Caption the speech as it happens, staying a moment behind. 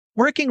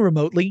Working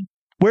remotely,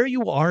 where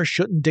you are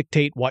shouldn't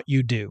dictate what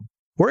you do.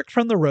 Work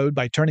from the road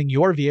by turning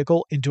your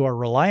vehicle into a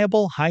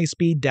reliable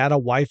high-speed data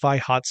Wi-Fi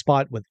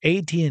hotspot with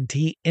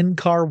AT&T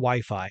in-car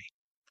Wi-Fi.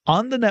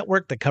 On the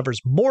network that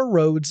covers more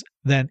roads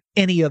than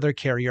any other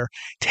carrier,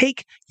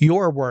 take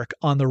your work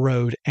on the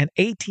road and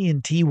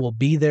AT&T will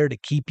be there to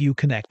keep you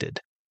connected.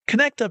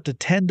 Connect up to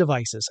 10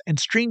 devices and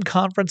stream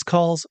conference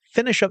calls,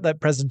 finish up that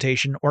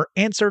presentation, or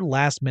answer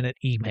last-minute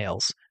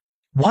emails.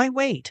 Why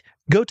wait?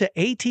 Go to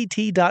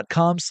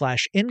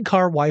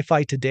att.com/in-car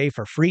Wi-Fi today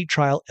for free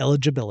trial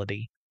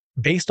eligibility.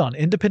 Based on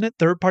independent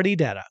third-party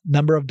data,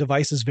 number of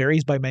devices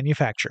varies by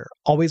manufacturer.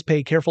 Always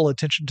pay careful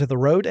attention to the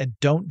road and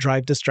don't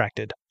drive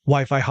distracted.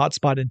 Wi-Fi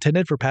hotspot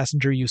intended for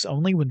passenger use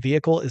only when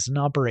vehicle is in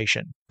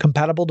operation.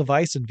 Compatible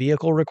device and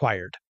vehicle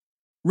required.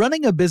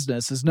 Running a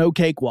business is no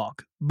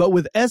cakewalk, but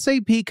with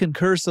SAP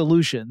Concur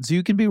Solutions,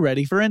 you can be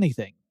ready for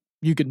anything.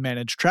 You can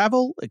manage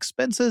travel,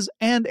 expenses,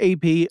 and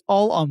AP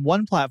all on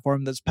one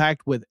platform that's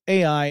packed with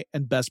AI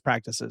and best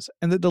practices,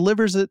 and that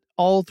delivers it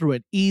all through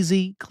an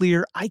easy,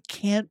 clear, I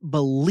can't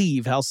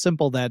believe how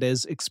simple that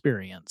is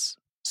experience.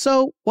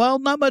 So, while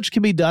not much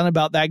can be done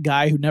about that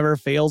guy who never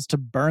fails to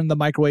burn the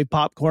microwave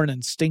popcorn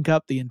and stink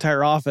up the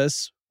entire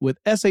office, with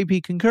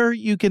SAP Concur,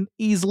 you can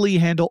easily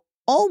handle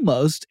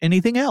almost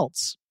anything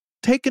else.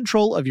 Take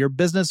control of your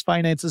business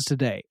finances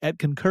today at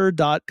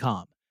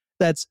Concur.com.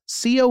 That's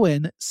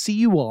CONCUR.com.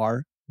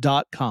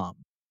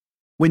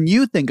 When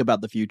you think about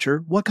the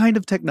future, what kind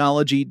of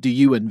technology do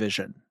you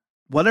envision?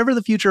 Whatever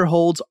the future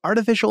holds,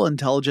 artificial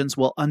intelligence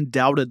will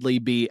undoubtedly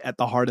be at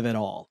the heart of it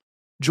all.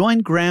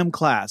 Join Graham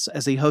Class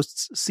as he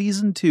hosts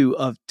Season 2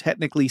 of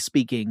Technically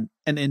Speaking,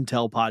 an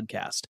Intel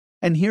podcast,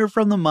 and hear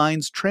from the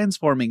minds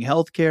transforming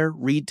healthcare,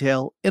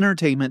 retail,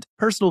 entertainment,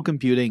 personal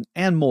computing,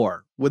 and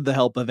more with the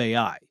help of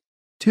AI.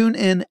 Tune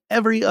in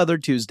every other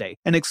Tuesday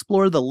and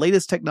explore the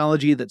latest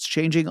technology that's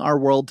changing our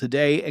world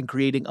today and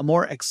creating a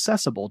more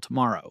accessible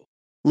tomorrow.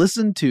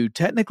 Listen to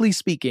Technically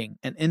Speaking,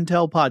 an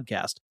Intel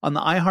podcast on the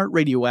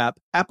iHeartRadio app,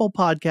 Apple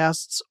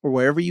Podcasts, or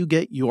wherever you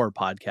get your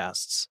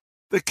podcasts.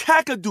 The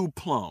Kakadu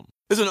plum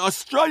is an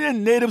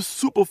Australian native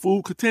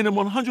superfood containing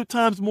 100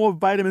 times more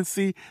vitamin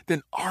C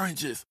than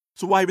oranges.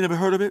 So why have you never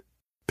heard of it?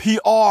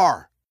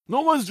 PR.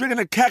 No one's drinking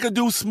a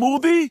Kakadu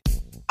smoothie?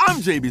 I'm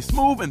JB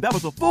Smoove, and that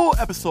was a full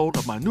episode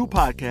of my new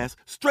podcast,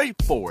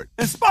 Straightforward,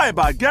 inspired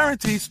by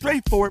guaranteed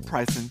straightforward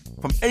pricing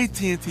from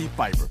AT&T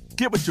Fiber.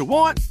 Get what you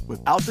want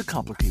without the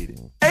complicated.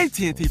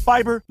 AT&T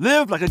Fiber,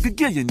 live like a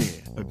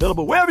gigillionaire.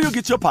 Available wherever you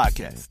get your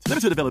podcasts.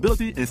 Limited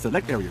availability in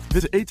select areas.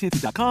 Visit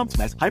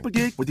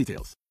AT&T.com/hypergig for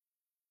details.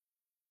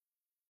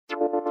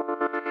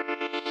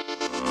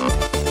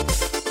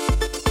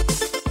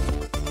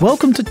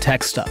 Welcome to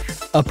Tech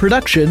Stuff, a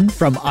production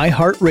from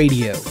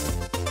iHeartRadio.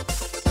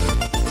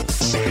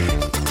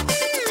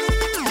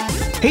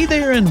 Hey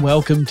there, and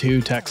welcome to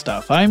Tech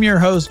Stuff. I'm your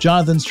host,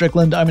 Jonathan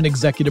Strickland. I'm an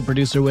executive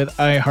producer with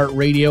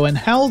iHeartRadio, and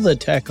how the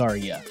tech are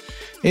ya?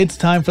 It's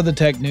time for the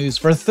tech news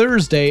for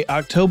Thursday,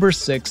 October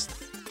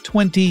 6th,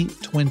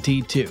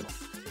 2022.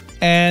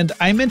 And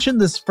I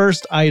mentioned this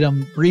first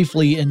item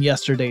briefly in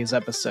yesterday's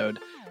episode,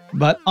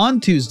 but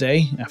on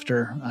Tuesday,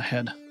 after I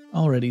had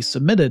already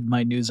submitted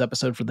my news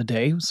episode for the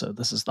day, so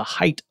this is the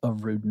height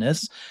of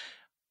rudeness,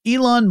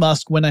 Elon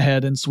Musk went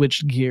ahead and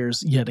switched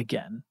gears yet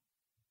again.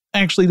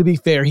 Actually, to be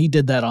fair, he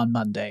did that on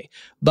Monday,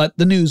 but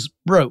the news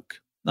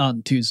broke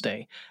on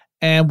Tuesday.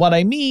 And what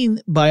I mean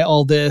by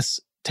all this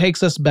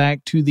takes us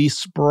back to the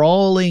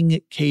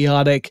sprawling,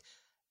 chaotic,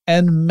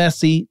 and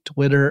messy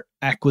Twitter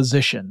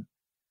acquisition.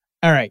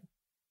 All right,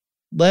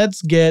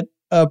 let's get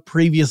a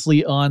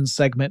previously on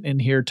segment in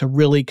here to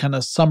really kind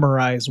of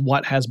summarize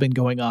what has been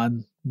going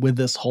on with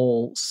this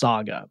whole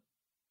saga.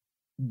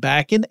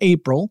 Back in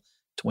April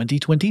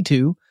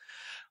 2022,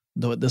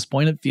 though at this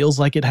point it feels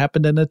like it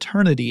happened an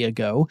eternity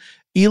ago,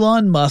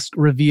 Elon Musk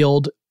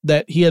revealed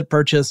that he had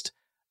purchased,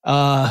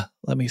 I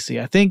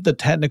think the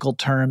technical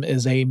term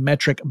is a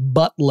metric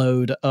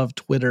buttload of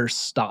Twitter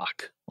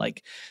stock,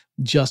 like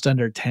just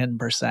under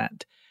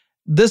 10%.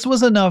 This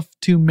was enough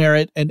to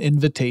merit an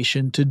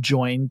invitation to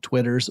join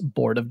Twitter's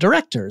board of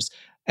directors,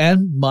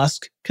 and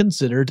Musk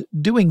considered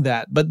doing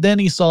that. But then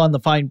he saw in the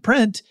fine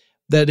print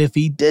that if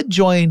he did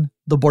join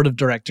the board of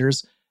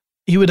directors,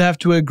 he would have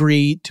to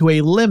agree to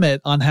a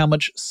limit on how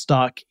much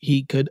stock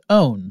he could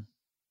own.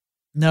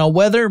 Now,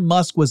 whether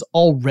Musk was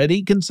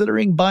already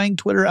considering buying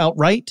Twitter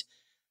outright,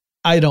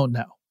 I don't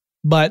know.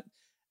 But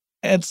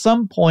at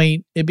some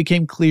point, it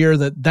became clear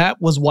that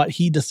that was what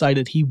he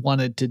decided he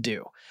wanted to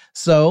do.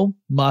 So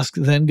Musk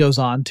then goes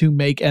on to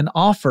make an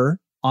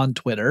offer on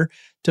Twitter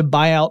to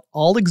buy out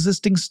all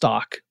existing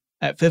stock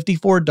at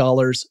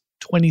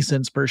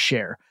 $54.20 per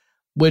share,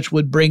 which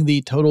would bring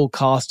the total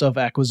cost of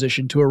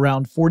acquisition to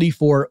around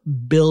 $44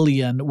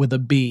 billion with a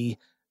B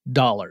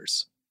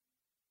dollars.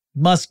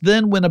 Musk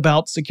then went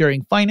about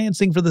securing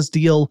financing for this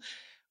deal,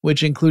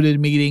 which included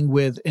meeting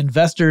with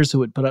investors who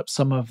would put up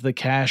some of the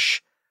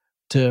cash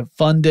to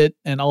fund it,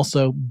 and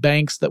also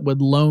banks that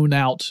would loan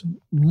out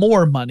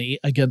more money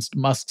against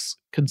Musk's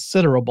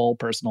considerable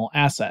personal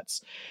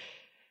assets.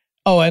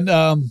 Oh,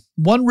 and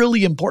one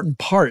really important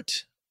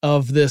part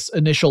of this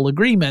initial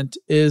agreement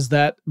is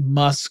that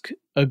Musk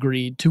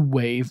agreed to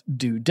waive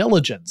due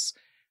diligence,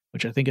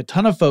 which I think a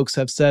ton of folks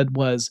have said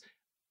was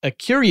a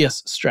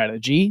curious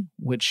strategy,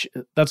 which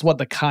that's what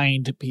the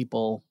kind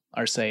people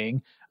are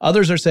saying.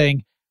 Others are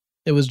saying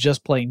it was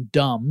just plain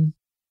dumb.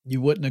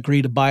 You wouldn't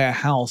agree to buy a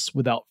house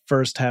without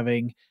first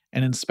having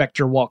an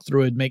inspector walk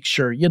through and make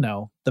sure,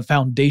 the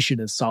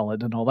foundation is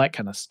solid and all that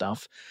kind of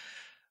stuff.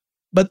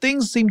 But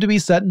things seem to be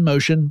set in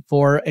motion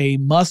for a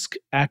Musk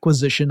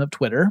acquisition of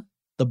Twitter.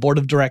 The board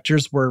of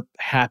directors were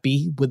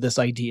happy with this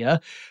idea.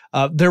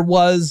 There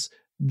was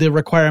the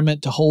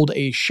requirement to hold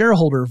a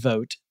shareholder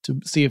vote to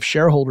see if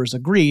shareholders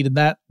agreed, and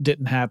that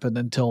didn't happen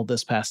until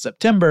this past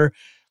September,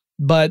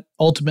 but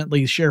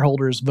ultimately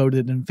shareholders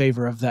voted in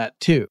favor of that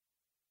too.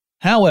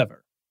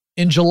 However,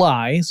 in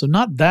July, so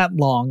not that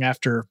long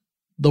after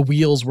the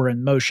wheels were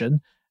in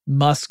motion,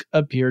 Musk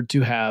appeared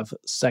to have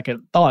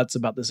second thoughts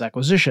about this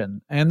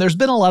acquisition, and there's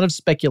been a lot of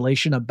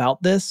speculation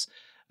about this.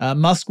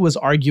 Musk was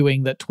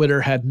arguing that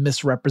Twitter had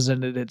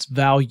misrepresented its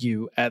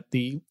value at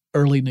the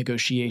early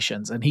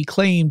negotiations, and he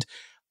claimed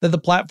that the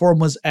platform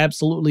was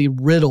absolutely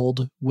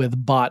riddled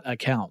with bot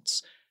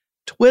accounts.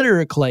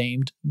 Twitter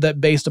claimed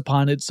that based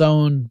upon its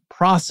own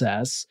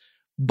process,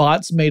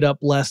 bots made up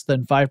less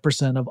than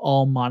 5% of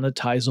all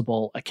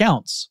monetizable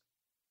accounts.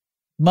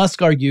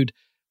 Musk argued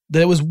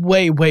that it was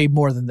way, way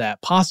more than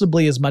that,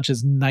 possibly as much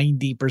as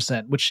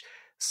 90%, which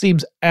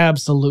seems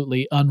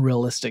absolutely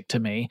unrealistic to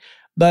me.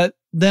 But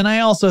then I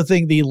also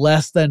think the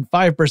less than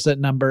 5%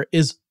 number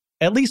is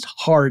at least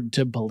hard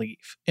to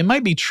believe. It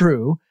might be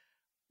true,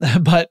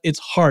 but it's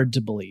hard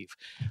to believe.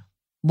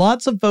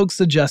 Lots of folks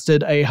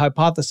suggested a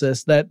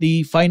hypothesis that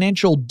the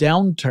financial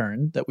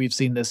downturn that we've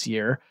seen this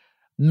year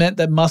meant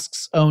that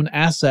Musk's own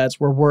assets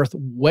were worth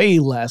way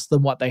less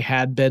than what they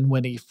had been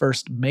when he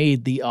first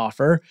made the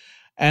offer,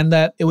 and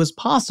that it was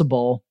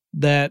possible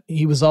that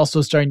he was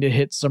also starting to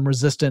hit some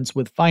resistance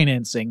with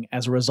financing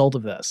as a result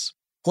of this.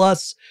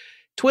 Plus,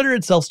 Twitter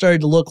itself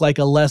started to look like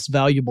a less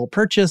valuable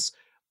purchase,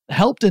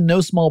 helped in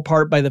no small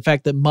part by the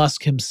fact that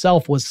Musk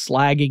himself was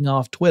slagging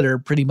off Twitter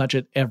pretty much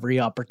at every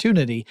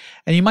opportunity.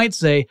 And you might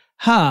say,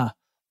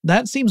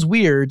 that seems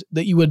weird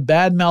that you would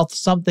badmouth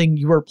something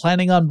you were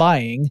planning on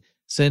buying,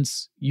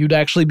 since you'd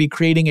actually be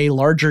creating a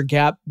larger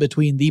gap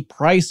between the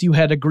price you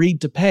had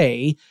agreed to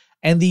pay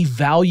and the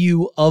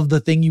value of the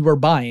thing you were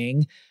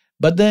buying.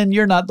 But then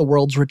you're not the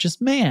world's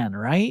richest man,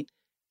 right?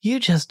 You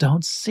just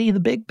don't see the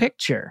big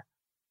picture.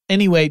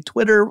 Anyway,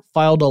 Twitter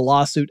filed a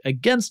lawsuit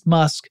against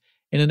Musk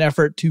in an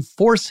effort to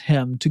force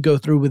him to go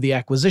through with the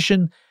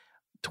acquisition.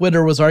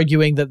 Twitter was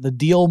arguing that the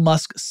deal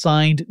Musk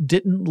signed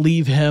didn't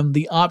leave him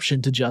the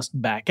option to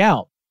just back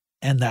out.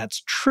 And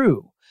that's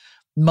true.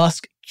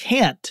 Musk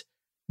can't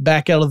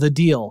back out of the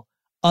deal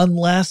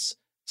unless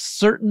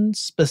certain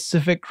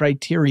specific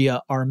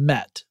criteria are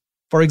met.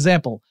 For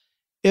example,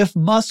 if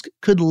Musk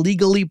could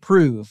legally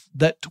prove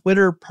that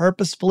Twitter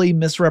purposefully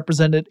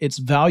misrepresented its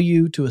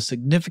value to a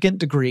significant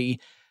degree,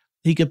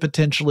 he could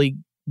potentially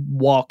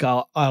walk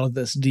out of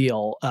this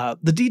deal.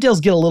 The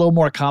details get a little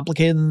more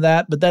complicated than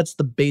that, but that's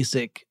the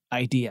basic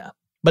idea.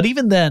 But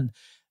even then,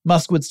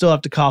 Musk would still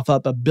have to cough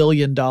up $1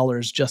 billion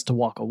just to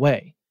walk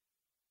away.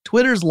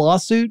 Twitter's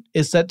lawsuit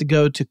is set to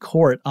go to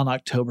court on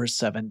October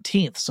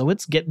 17th, so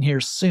it's getting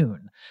here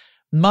soon.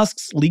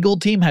 Musk's legal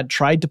team had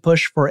tried to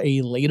push for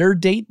a later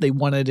date. They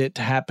wanted it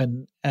to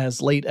happen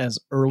as late as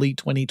early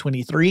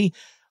 2023,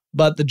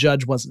 but the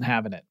judge wasn't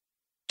having it.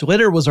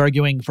 Twitter was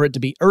arguing for it to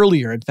be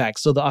earlier, in fact,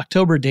 so the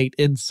October date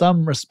in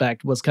some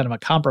respect was kind of a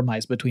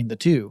compromise between the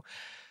two.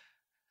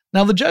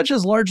 Now, the judge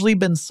has largely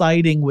been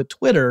siding with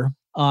Twitter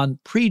on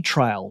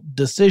pretrial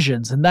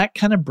decisions, and that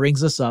kind of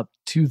brings us up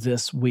to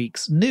this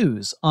week's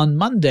news. On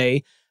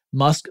Monday,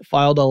 Musk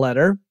filed a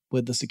letter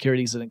with the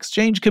Securities and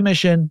Exchange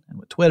Commission and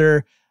with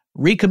Twitter,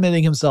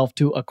 recommitting himself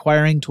to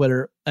acquiring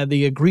Twitter at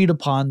the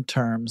agreed-upon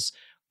terms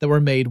that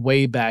were made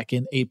way back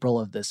in April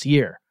of this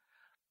year.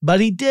 But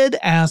he did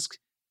ask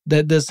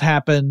that this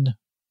happen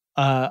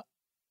on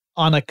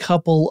a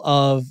couple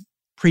of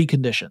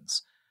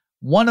preconditions.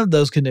 One of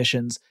those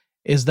conditions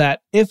is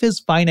that if his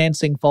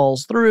financing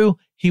falls through,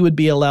 he would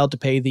be allowed to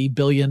pay the $1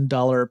 billion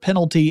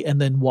penalty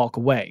and then walk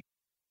away.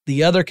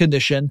 The other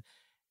condition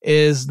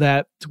is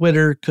that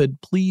Twitter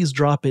could please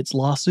drop its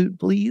lawsuit,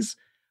 please.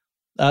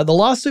 The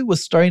lawsuit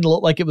was starting to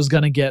look like it was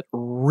going to get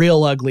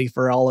real ugly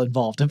for all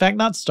involved. In fact,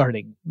 not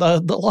starting.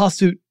 The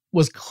lawsuit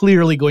was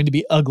clearly going to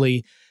be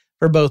ugly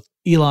for both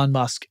Elon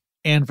Musk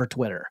and for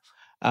Twitter.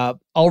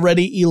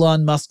 Already,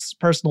 Elon Musk's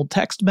personal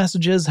text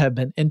messages have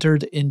been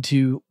entered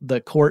into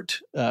the court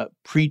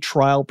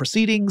pre-trial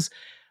proceedings,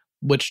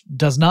 which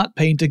does not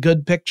paint a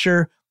good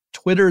picture.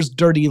 Twitter's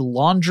dirty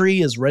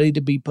laundry is ready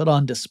to be put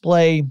on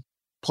display.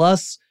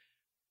 Plus,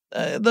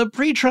 the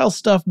pre-trial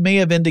stuff may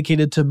have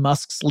indicated to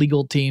Musk's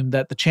legal team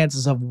that the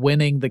chances of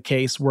winning the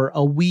case were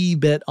a wee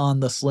bit on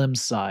the slim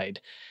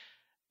side.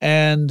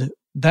 And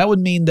that would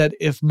mean that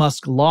if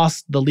Musk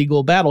lost the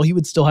legal battle, he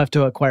would still have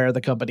to acquire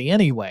the company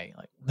anyway.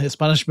 His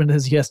punishment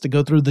is he has to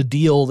go through the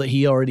deal that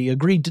he already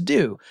agreed to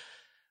do.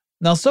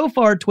 Now, so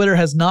far, Twitter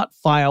has not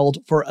filed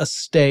for a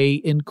stay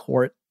in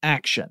court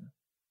action.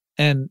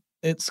 And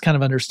it's kind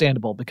of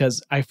understandable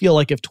because I feel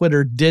like if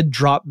Twitter did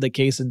drop the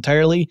case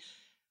entirely,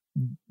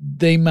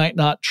 they might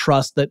not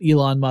trust that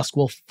Elon Musk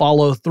will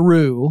follow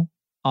through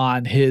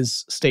on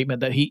his statement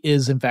that he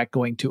is, in fact,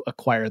 going to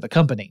acquire the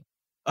company.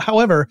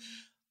 However,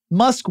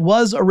 Musk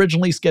was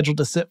originally scheduled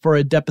to sit for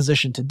a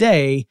deposition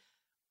today,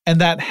 and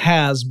that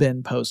has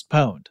been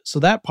postponed. So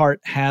that part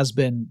has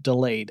been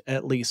delayed,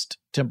 at least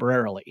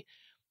temporarily.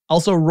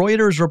 Also,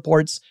 Reuters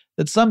reports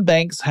that some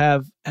banks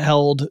have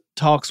held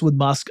talks with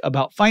Musk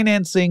about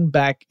financing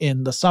back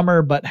in the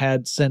summer, but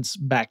had since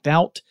backed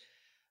out.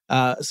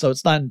 So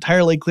it's not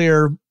entirely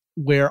clear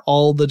where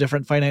all the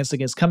different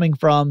financing is coming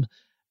from.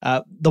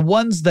 The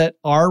ones that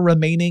are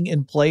remaining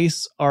in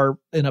place are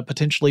in a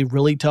potentially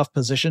really tough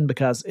position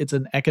because it's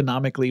an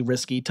economically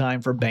risky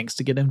time for banks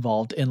to get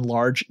involved in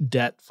large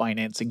debt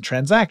financing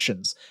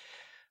transactions.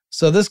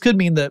 So this could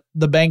mean that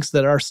the banks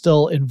that are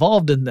still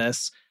involved in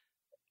this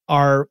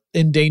are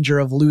in danger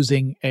of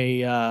losing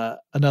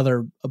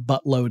another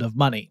buttload of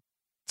money.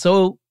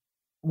 So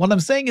what I'm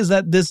saying is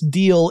that this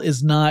deal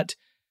is not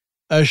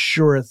a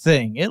sure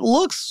thing. It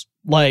looks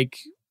like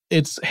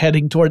it's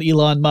heading toward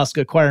Elon Musk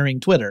acquiring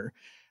Twitter.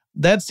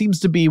 That seems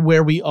to be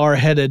where we are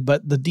headed,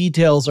 but the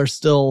details are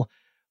still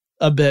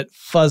a bit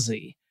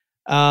fuzzy.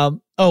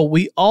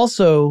 We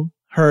also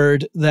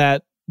heard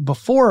that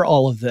before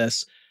all of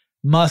this,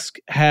 Musk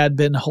had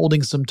been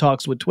holding some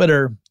talks with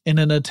Twitter in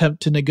an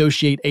attempt to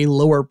negotiate a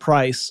lower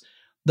price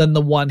than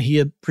the one he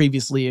had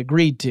previously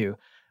agreed to.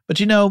 But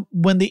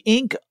when the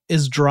ink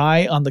is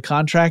dry on the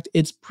contract,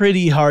 it's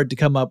pretty hard to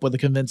come up with a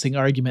convincing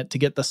argument to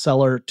get the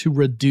seller to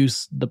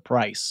reduce the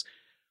price.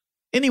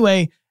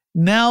 Anyway,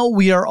 now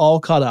we are all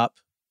caught up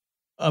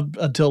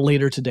until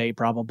later today,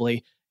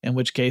 probably, in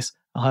which case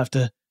I'll have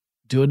to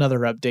do another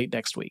update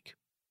next week.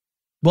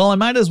 Well, I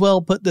might as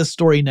well put this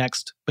story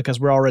next because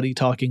we're already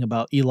talking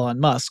about Elon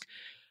Musk.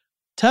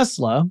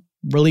 Tesla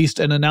released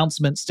an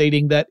announcement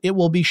stating that it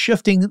will be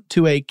shifting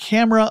to a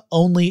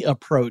camera-only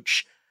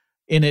approach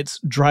in its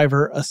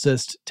driver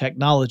assist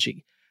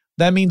technology.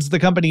 That means the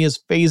company is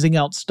phasing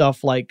out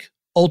stuff like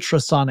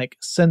ultrasonic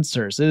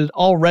sensors. It had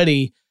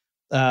already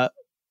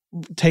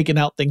taken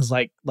out things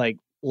like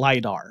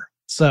LiDAR.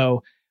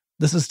 So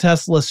this is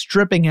Tesla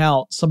stripping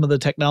out some of the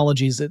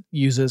technologies it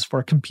uses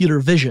for computer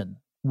vision,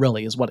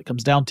 really, is what it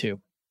comes down to.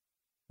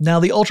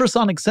 Now, the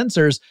ultrasonic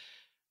sensors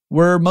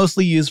were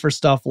mostly used for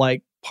stuff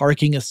like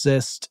parking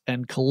assist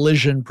and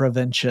collision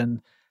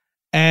prevention.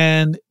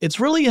 And it's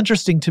really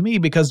interesting to me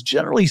because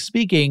generally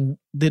speaking,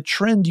 the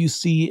trend you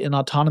see in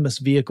autonomous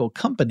vehicle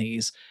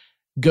companies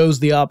goes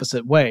the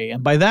opposite way.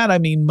 And by that, I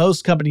mean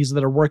most companies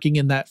that are working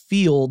in that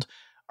field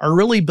are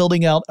really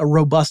building out a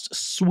robust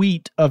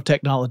suite of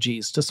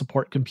technologies to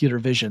support computer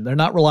vision. They're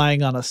not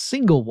relying on a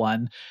single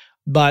one,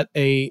 but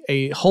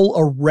a whole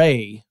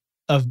array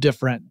of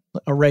different,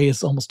 array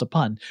is almost a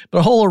pun, but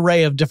a whole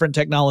array of different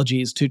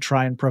technologies to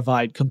try and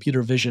provide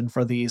computer vision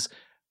for these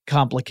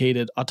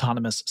complicated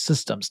autonomous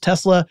systems.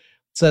 Tesla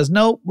says,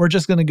 no, we're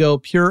just going to go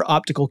pure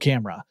optical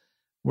camera.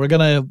 We're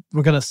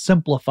gonna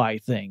simplify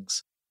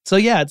things. So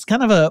yeah, it's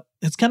kind of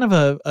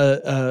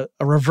a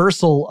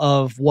reversal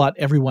of what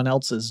everyone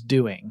else is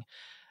doing.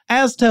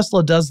 As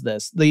Tesla does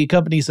this, the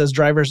company says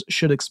drivers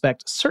should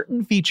expect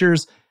certain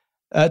features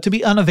to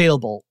be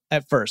unavailable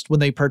at first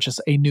when they purchase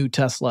a new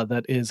Tesla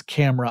that is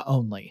camera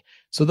only.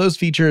 So those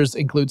features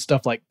include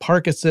stuff like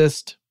park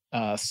assist,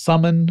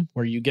 summon,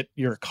 where you get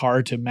your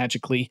car to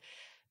magically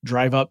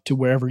drive up to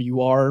wherever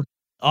you are.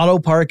 Auto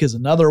park is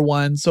another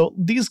one. So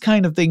these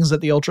kind of things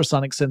that the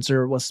ultrasonic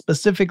sensor was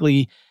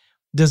specifically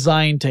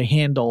designed to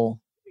handle,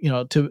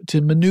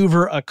 to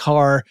maneuver a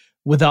car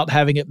without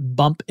having it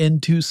bump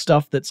into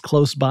stuff that's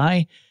close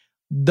by.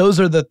 Those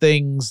are the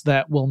things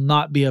that will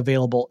not be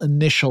available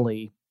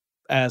initially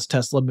as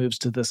Tesla moves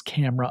to this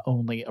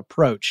camera-only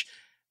approach.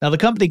 Now, the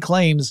company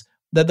claims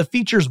that the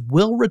features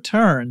will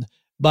return,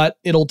 but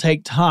it'll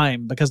take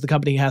time because the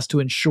company has to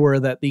ensure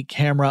that the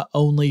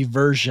camera-only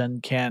version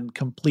can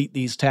complete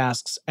these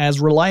tasks as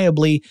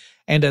reliably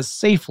and as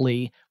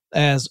safely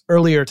as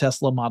earlier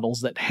Tesla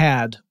models that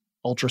had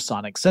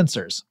ultrasonic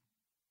sensors.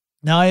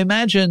 Now, I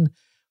imagine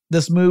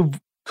this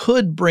move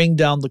could bring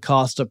down the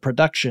cost of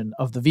production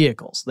of the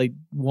vehicles. They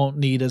won't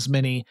need as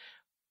many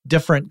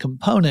different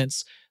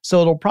components,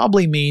 so it'll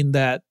probably mean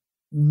that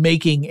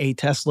making a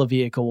Tesla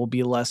vehicle will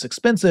be less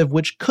expensive,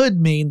 which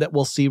could mean that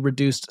we'll see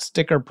reduced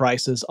sticker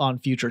prices on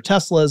future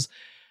Teslas.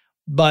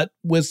 But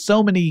with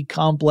so many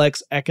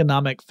complex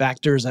economic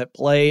factors at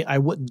play, I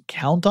wouldn't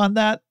count on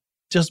that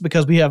just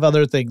because we have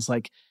other things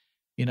like,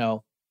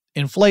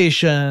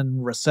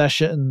 inflation,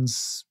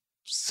 recessions,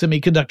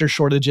 semiconductor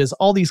shortages,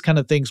 all these kind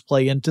of things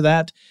play into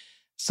that.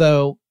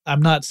 So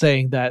I'm not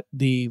saying that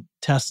the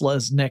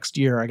Teslas next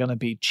year are going to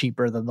be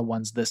cheaper than the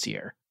ones this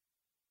year.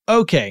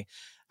 Okay,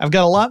 I've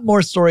got a lot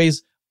more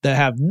stories that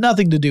have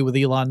nothing to do with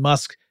Elon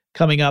Musk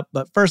coming up,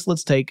 but first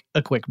let's take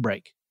a quick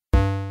break.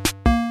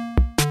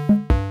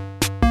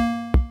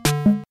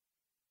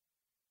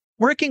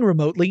 Working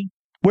remotely,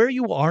 Where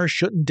you are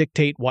shouldn't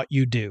dictate what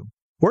you do.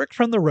 Work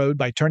from the road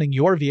by turning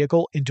your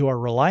vehicle into a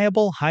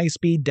reliable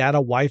high-speed data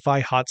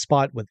Wi-Fi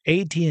hotspot with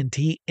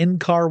AT&T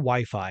in-car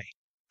Wi-Fi.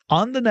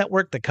 On the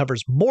network that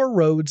covers more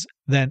roads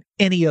than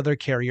any other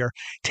carrier,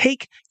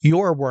 take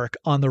your work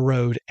on the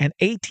road and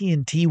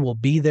AT&T will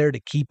be there to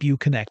keep you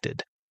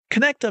connected.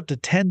 Connect up to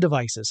 10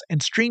 devices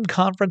and stream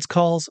conference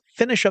calls,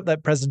 finish up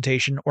that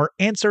presentation, or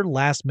answer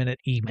last-minute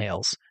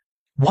emails.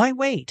 Why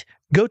wait?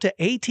 Go to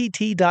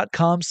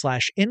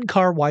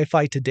att.com/in-car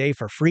Wi-Fi today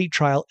for free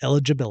trial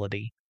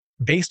eligibility.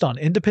 Based on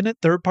independent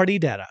third-party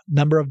data,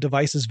 number of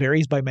devices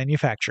varies by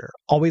manufacturer.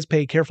 Always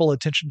pay careful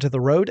attention to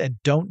the road and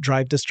don't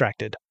drive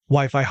distracted.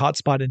 Wi-Fi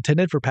hotspot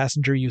intended for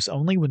passenger use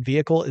only when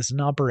vehicle is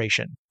in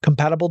operation.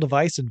 Compatible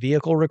device and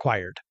vehicle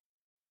required.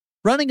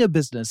 Running a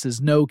business is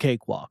no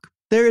cakewalk.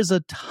 There is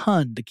a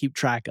ton to keep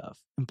track of.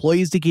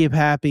 Employees to keep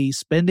happy,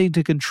 spending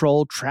to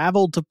control,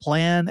 travel to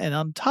plan, and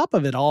on top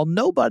of it all,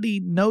 nobody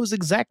knows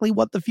exactly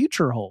what the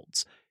future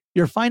holds.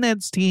 Your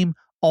finance team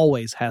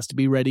always has to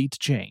be ready to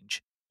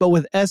change. But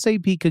with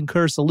SAP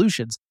Concur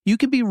Solutions, you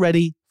can be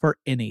ready for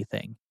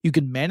anything. You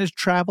can manage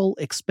travel,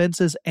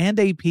 expenses, and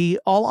AP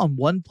all on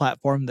one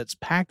platform that's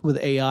packed with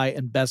AI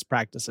and best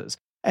practices,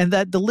 and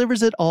that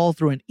delivers it all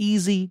through an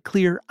easy,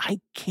 clear, I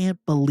can't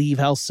believe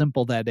how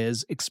simple that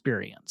is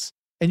experience.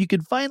 And you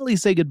can finally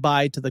say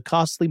goodbye to the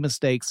costly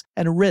mistakes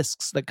and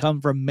risks that come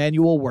from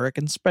manual work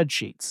and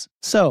spreadsheets.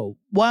 So,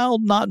 while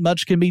not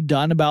much can be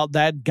done about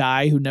that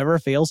guy who never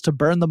fails to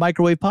burn the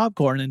microwave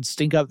popcorn and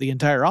stink up the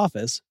entire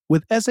office,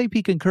 with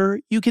SAP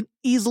Concur, you can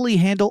easily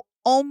handle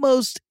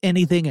almost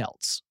anything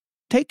else.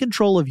 Take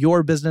control of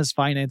your business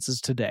finances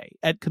today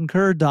at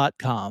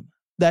concur.com.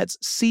 That's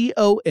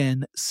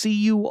CONCUR.com.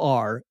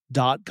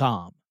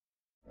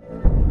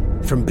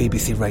 From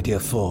BBC Radio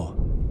 4,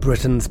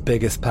 Britain's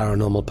biggest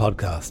paranormal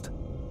podcast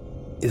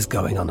is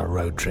going on a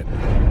road trip.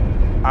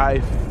 I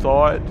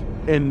thought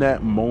in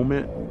that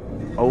moment,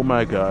 oh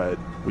my God,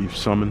 we've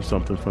summoned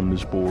something from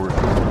this board.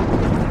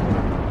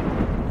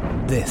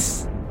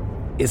 This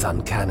is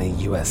Uncanny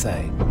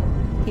USA.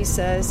 He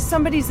says,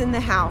 somebody's in the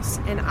house,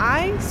 and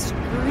I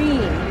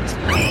screamed.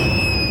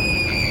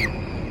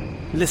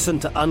 Listen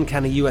to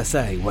Uncanny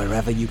USA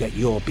wherever you get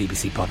your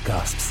BBC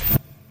podcasts,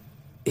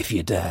 if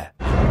you dare.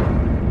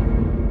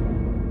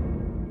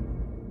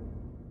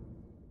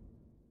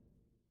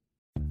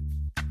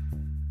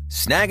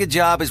 Snag a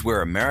Job is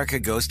where America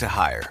goes to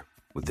hire,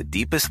 with the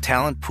deepest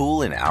talent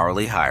pool in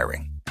hourly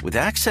hiring. With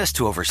access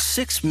to over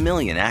 6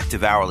 million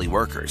active hourly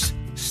workers,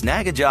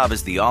 Snag a Job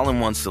is the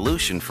all-in-one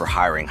solution for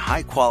hiring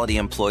high-quality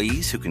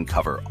employees who can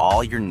cover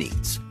all your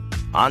needs.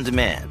 On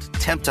demand,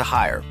 temp to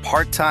hire,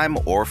 part-time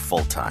or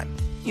full-time.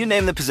 You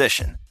name the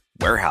position.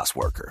 Warehouse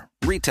worker,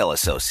 retail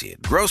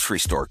associate, grocery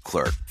store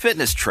clerk,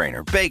 fitness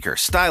trainer, baker,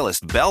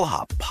 stylist,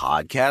 bellhop,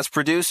 podcast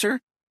producer.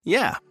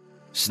 Yeah,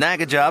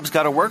 Snag a Job's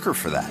got a worker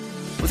for that.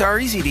 With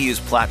our easy-to-use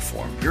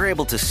platform, you're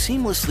able to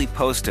seamlessly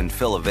post and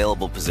fill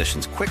available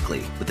positions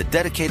quickly with a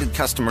dedicated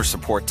customer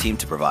support team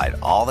to provide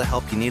all the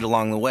help you need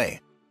along the way.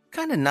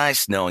 Kind of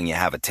nice knowing you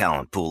have a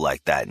talent pool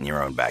like that in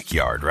your own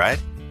backyard,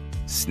 right?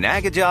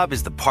 Snag a Job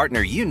is the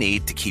partner you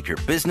need to keep your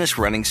business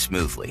running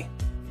smoothly.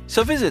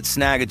 So visit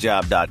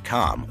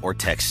snagajob.com or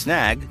text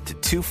snag to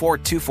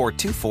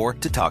 242424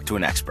 to talk to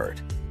an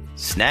expert.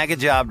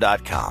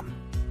 Snagajob.com,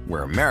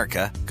 where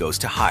America goes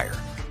to hire.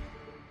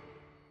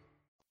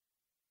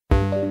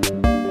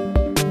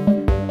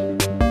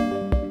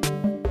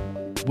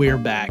 We're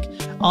back.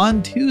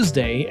 On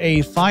Tuesday,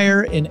 a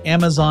fire in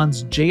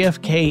Amazon's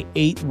JFK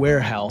 8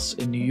 warehouse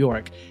in New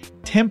York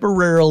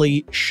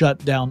temporarily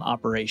shut down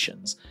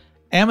operations.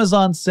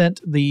 Amazon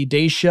sent the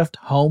day shift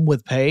home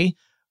with pay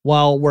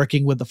while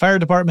working with the fire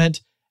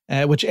department,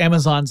 which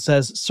Amazon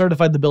says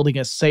certified the building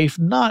as safe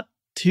not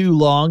too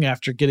long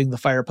after getting the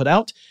fire put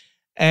out.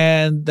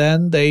 And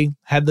then they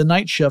had the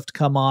night shift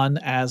come on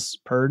as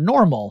per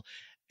normal.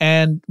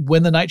 And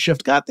when the night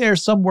shift got there,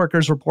 some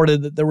workers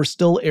reported that there were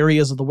still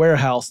areas of the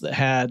warehouse that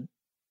had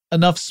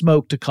enough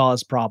smoke to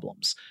cause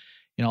problems.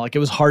 You know, like it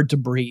was hard to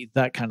breathe,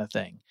 that kind of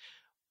thing.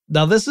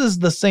 Now, this is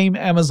the same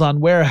Amazon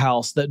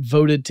warehouse that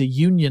voted to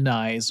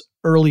unionize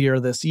earlier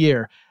this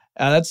year.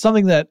 That's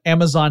something that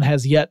Amazon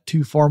has yet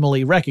to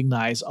formally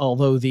recognize,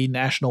 although the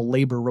National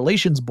Labor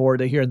Relations Board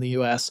here in the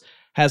U.S.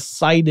 has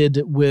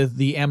sided with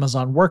the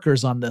Amazon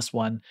workers on this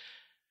one.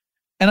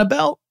 And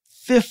about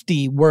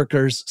 50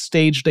 workers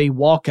staged a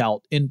walkout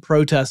in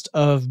protest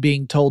of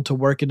being told to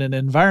work in an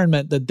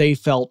environment that they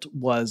felt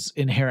was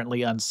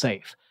inherently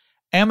unsafe.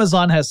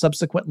 Amazon has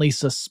subsequently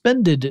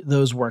suspended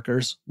those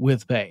workers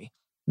with pay.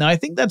 Now, I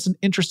think that's an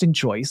interesting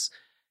choice,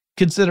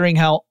 considering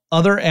how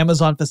other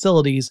Amazon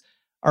facilities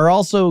are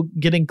also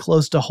getting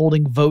close to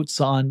holding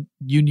votes on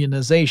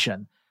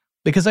unionization,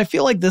 because I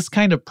feel like this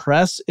kind of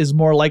press is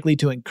more likely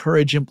to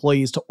encourage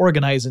employees to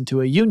organize into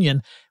a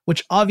union,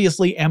 which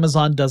obviously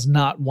Amazon does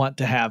not want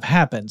to have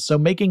happen. So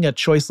making a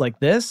choice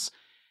like this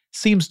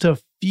seems to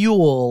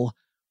fuel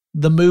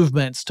the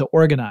movements to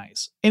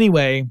organize.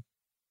 Anyway,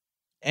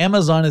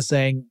 Amazon is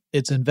saying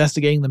it's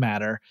investigating the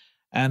matter,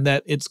 and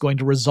that it's going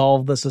to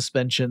resolve the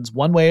suspensions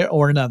one way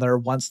or another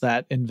once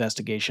that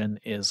investigation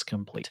is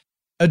complete.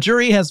 A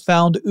jury has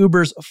found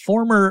Uber's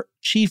former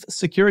chief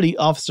security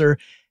officer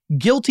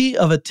guilty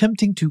of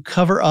attempting to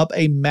cover up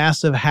a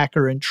massive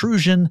hacker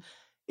intrusion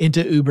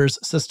into Uber's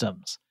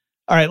systems.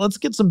 All right, let's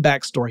get some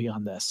backstory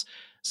on this.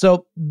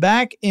 So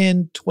back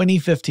in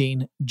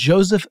 2015,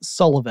 Joseph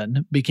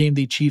Sullivan became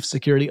the chief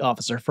security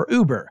officer for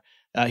Uber.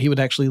 He would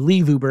actually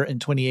leave Uber in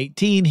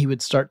 2018. He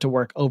would start to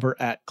work over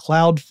at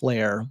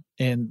Cloudflare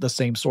in the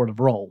same sort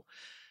of role.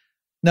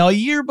 Now, a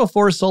year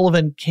before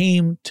Sullivan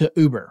came to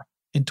Uber,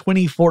 in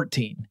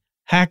 2014,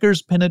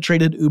 hackers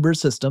penetrated Uber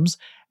systems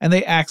and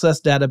they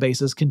accessed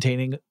databases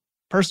containing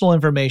personal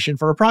information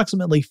for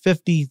approximately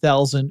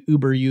 50,000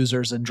 Uber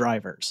users and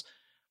drivers.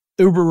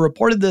 Uber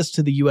reported this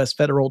to the U.S.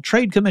 Federal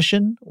Trade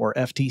Commission, or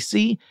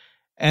FTC,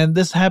 and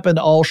this happened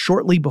all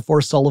shortly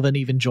before Sullivan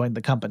even joined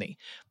the company.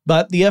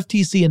 But the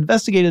FTC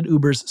investigated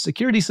Uber's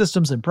security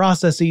systems and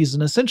processes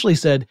and essentially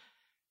said,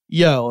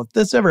 yo, if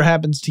this ever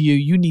happens to you,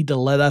 you need to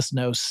let us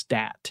know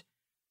stat.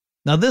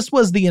 Now, this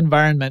was the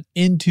environment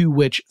into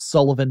which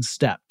Sullivan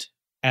stepped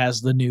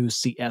as the new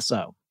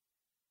CSO.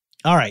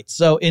 All right,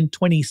 so in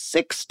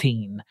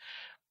 2016,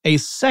 a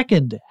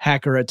second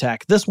hacker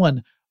attack, this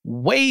one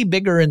way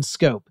bigger in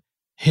scope,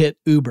 hit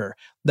Uber.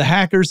 The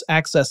hackers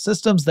accessed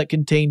systems that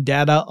contain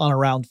data on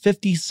around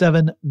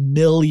 57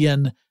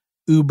 million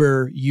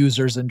Uber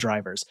users and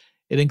drivers.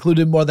 It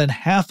included more than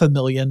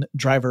 500,000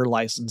 driver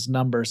license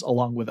numbers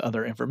along with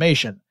other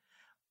information.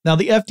 Now,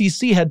 the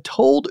FTC had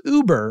told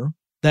Uber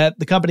that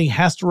the company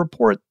has to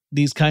report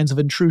these kinds of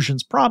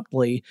intrusions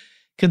promptly,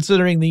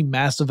 considering the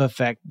massive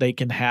effect they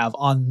can have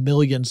on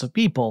millions of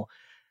people.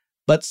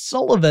 But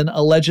Sullivan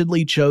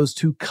allegedly chose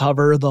to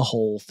cover the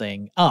whole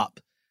thing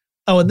up.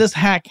 Oh, and this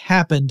hack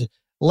happened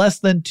less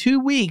than 2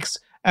 weeks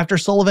after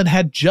Sullivan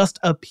had just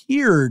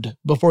appeared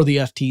before the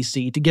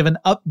FTC to give an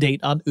update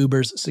on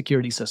Uber's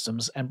security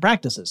systems and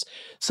practices.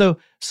 So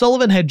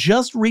Sullivan had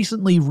just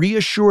recently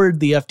reassured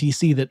the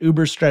FTC that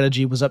Uber's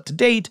strategy was up to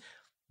date.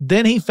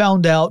 Then he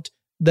found out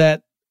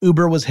that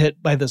Uber was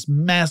hit by this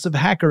massive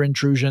hacker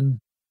intrusion.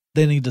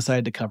 Then he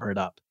decided to cover it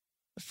up.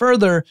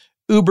 Further,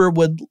 Uber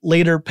would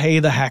later pay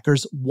the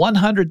hackers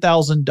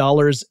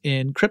 $100,000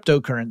 in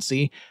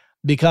cryptocurrency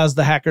because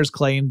the hackers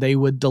claimed they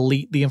would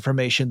delete the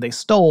information they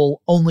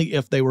stole only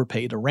if they were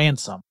paid a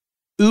ransom.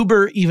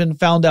 Uber even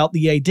found out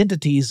the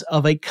identities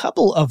of a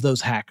couple of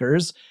those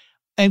hackers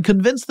and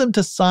convinced them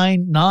to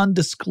sign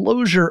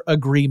non-disclosure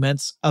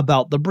agreements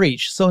about the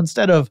breach. So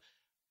instead of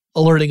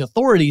alerting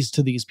authorities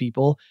to these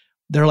people,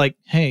 they're like,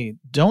 hey,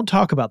 don't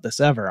talk about this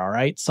ever, all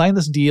right? Sign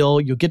this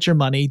deal, you'll get your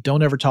money,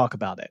 don't ever talk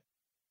about it.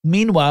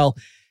 Meanwhile,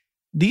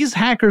 these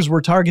hackers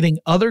were targeting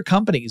other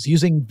companies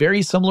using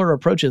very similar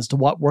approaches to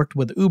what worked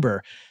with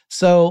Uber.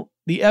 So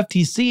the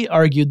FTC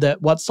argued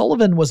that what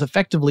Sullivan was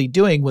effectively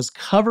doing was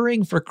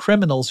covering for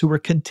criminals who were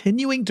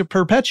continuing to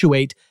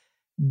perpetuate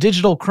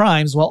digital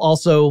crimes while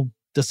also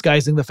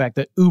disguising the fact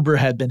that Uber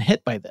had been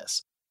hit by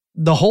this.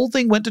 The whole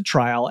thing went to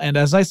trial, and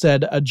as I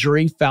said, a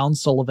jury found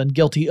Sullivan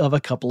guilty of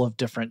a couple of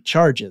different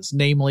charges,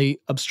 namely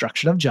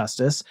obstruction of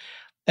justice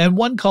and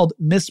one called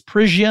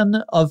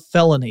misprision of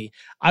felony.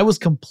 I was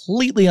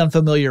completely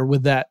unfamiliar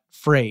with that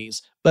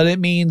phrase, but it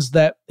means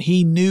that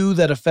he knew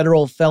that a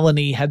federal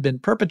felony had been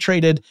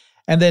perpetrated,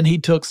 and then he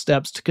took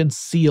steps to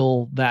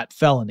conceal that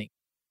felony.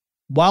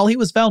 While he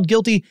was found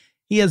guilty,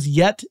 he has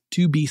yet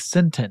to be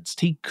sentenced.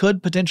 He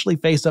could potentially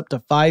face up to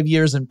 5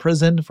 years in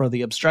prison for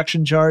the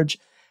obstruction charge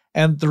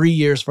and 3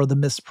 years for the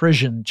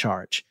misprision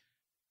charge.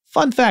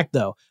 Fun fact,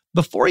 though,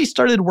 before he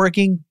started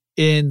working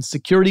in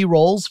security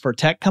roles for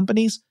tech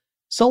companies,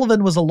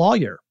 Sullivan was a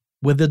lawyer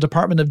with the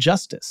Department of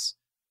Justice.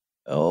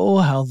 Oh,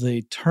 how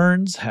the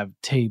turns have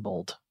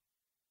tabled.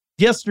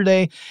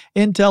 Yesterday,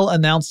 Intel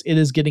announced it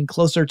is getting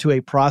closer to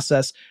a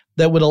process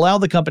that would allow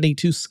the company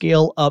to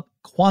scale up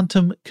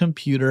quantum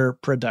computer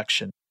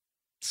production,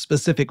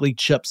 specifically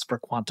chips for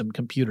quantum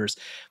computers,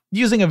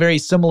 using a very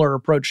similar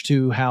approach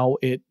to how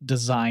it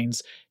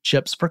designs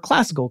chips for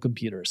classical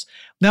computers.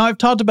 Now, I've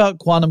talked about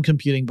quantum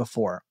computing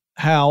before,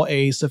 how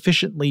a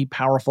sufficiently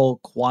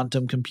powerful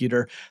quantum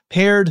computer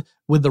paired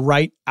with the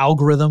right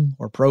algorithm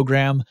or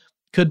program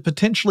could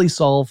potentially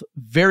solve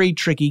very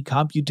tricky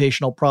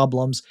computational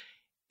problems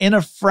in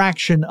a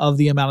fraction of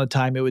the amount of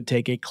time it would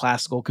take a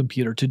classical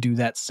computer to do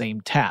that same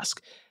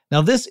task.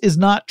 Now, this is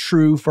not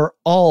true for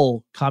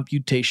all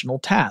computational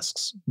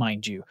tasks,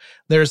 mind you.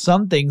 There are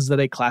some things that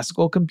a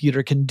classical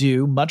computer can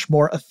do much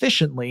more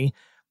efficiently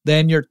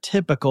than your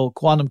typical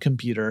quantum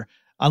computer,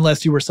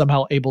 unless you were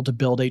somehow able to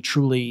build a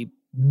truly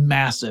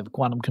massive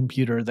quantum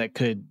computer that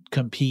could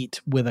compete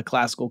with a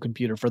classical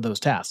computer for those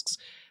tasks,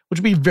 which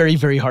would be very,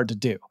 very hard to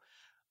do.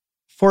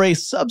 For a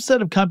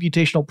subset of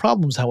computational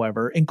problems,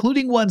 however,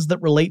 including ones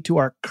that relate to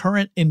our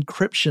current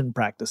encryption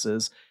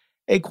practices,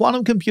 a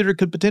quantum computer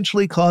could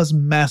potentially cause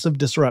massive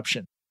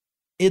disruption.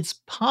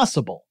 It's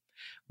possible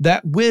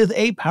that with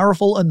a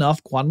powerful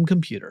enough quantum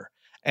computer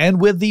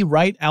and with the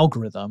right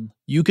algorithm,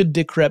 you could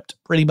decrypt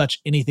pretty much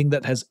anything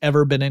that has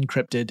ever been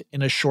encrypted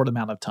in a short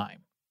amount of time.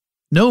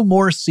 No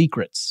more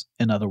secrets,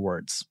 in other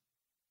words.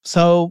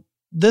 So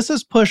this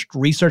has pushed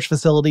research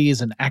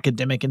facilities and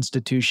academic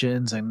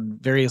institutions and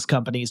various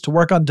companies to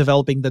work on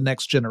developing the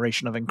next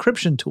generation of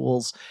encryption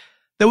tools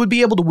that would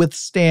be able to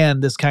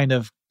withstand this kind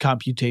of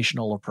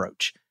computational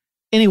approach.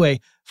 Anyway,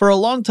 for a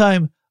long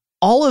time,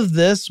 all of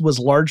this was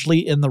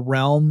largely in the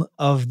realm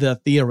of the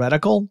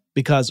theoretical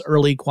because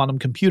early quantum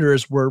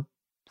computers were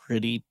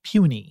pretty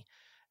puny.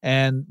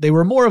 And they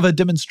were more of a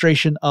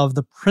demonstration of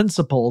the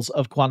principles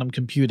of quantum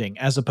computing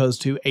as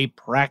opposed to a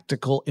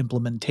practical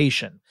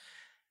implementation.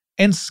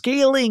 And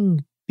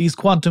scaling these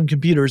quantum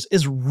computers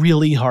is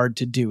really hard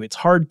to do. It's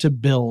hard to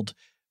build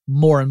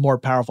more and more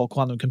powerful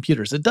quantum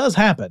computers. It does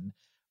happen,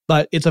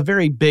 but it's a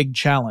very big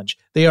challenge.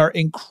 They are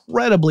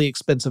incredibly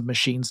expensive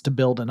machines to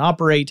build and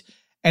operate,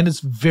 and it's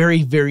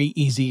very, very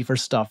easy for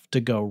stuff to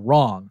go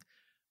wrong.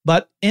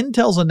 But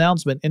Intel's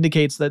announcement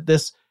indicates that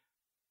this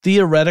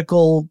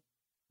theoretical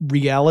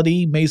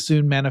reality may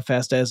soon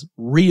manifest as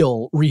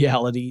real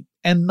reality,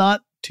 and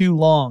not too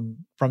long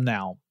from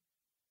now.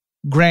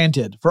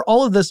 Granted, for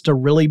all of this to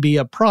really be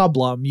a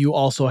problem, you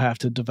also have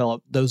to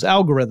develop those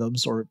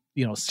algorithms or,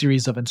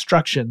 series of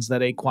instructions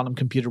that a quantum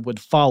computer would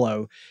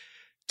follow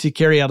to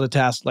carry out a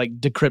task like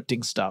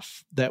decrypting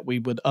stuff that we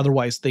would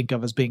otherwise think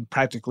of as being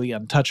practically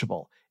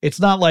untouchable. It's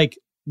not like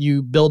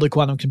you build a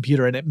quantum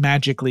computer and it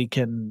magically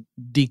can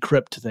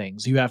decrypt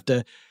things. You have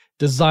to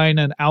design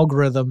an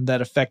algorithm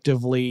that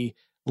effectively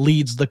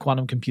leads the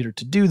quantum computer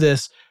to do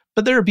this,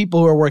 but there are people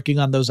who are working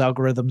on those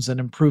algorithms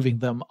and improving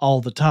them all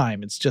the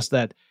time. It's just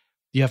that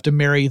you have to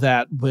marry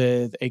that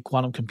with a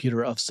quantum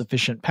computer of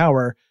sufficient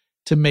power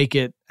to make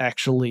it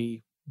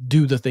actually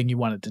do the thing you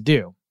want it to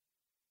do.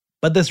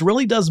 But this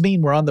really does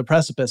mean we're on the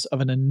precipice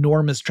of an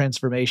enormous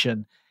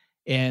transformation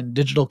in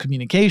digital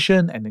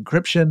communication and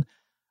encryption,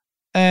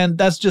 and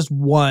that's just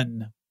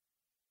one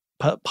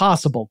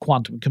possible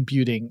quantum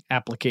computing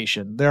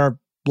application. There are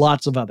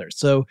lots of others.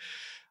 So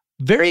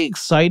very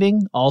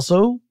exciting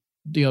also,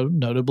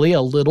 notably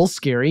a little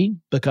scary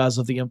because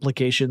of the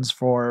implications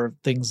for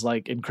things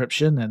like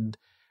encryption and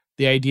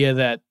the idea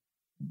that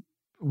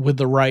with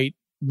the right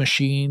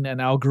machine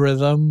and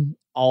algorithm,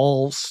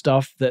 all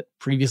stuff that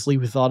previously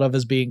we thought of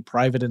as being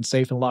private and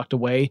safe and locked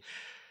away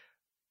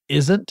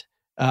isn't.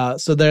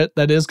 So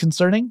that is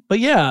concerning. But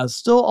yeah,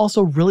 still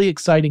also really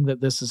exciting that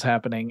this is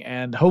happening,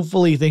 and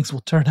hopefully things will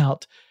turn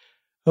out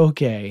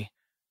okay.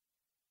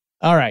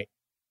 All right.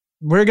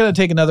 We're going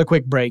to take another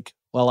quick break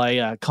while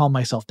I calm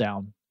myself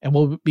down, and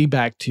we'll be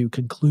back to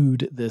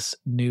conclude this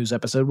news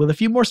episode with a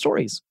few more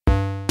stories.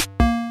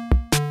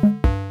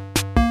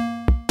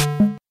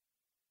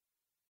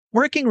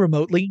 Working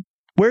remotely,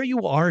 where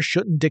you are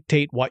shouldn't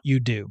dictate what you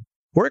do.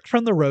 Work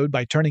from the road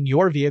by turning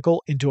your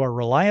vehicle into a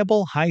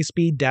reliable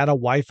high-speed data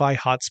Wi-Fi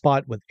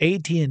hotspot with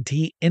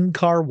AT&T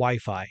in-car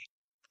Wi-Fi.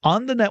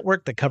 On the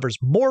network that covers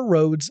more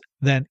roads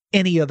than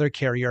any other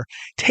carrier,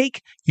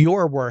 take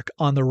your work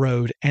on the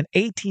road and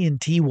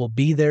AT&T will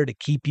be there to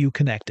keep you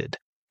connected.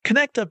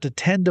 Connect up to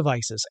 10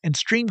 devices and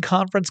stream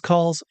conference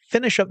calls,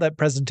 finish up that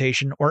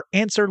presentation, or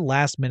answer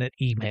last-minute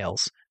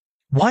emails.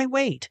 Why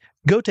wait?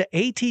 Go to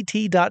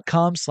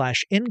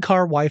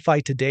att.com/in-car Wi-Fi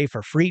today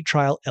for free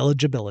trial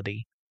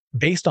eligibility.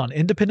 Based on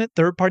independent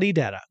third-party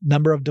data,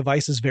 number of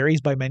devices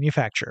varies by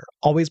manufacturer.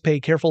 Always pay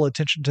careful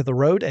attention to the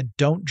road and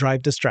don't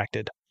drive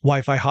distracted.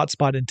 Wi-Fi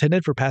hotspot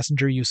intended for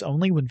passenger use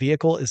only when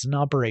vehicle is in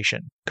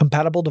operation.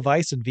 Compatible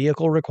device and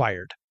vehicle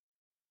required.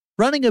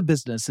 Running a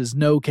business is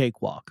no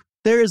cakewalk.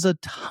 There is a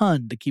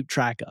ton to keep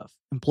track of.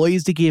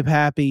 Employees to keep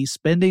happy,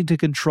 spending to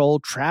control,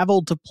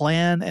 travel to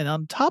plan, and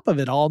on top of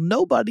it all,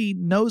 nobody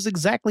knows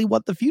exactly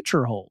what the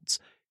future holds.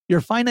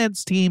 Your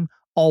finance team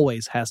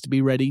always has to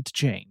be ready to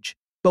change.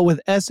 But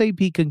with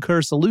SAP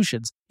Concur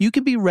Solutions, you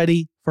can be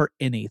ready for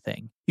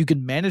anything. You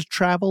can manage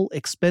travel,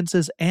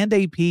 expenses, and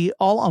AP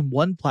all on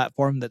one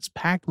platform that's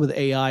packed with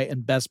AI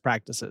and best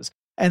practices,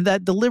 and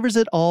that delivers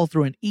it all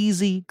through an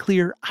easy,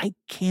 clear, I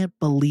can't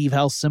believe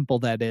how simple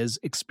that is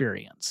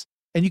experience.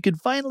 And you can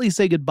finally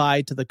say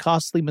goodbye to the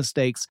costly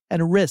mistakes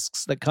and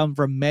risks that come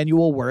from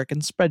manual work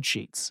and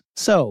spreadsheets.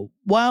 So,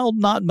 while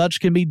not much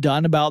can be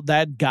done about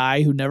that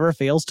guy who never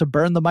fails to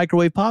burn the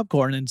microwave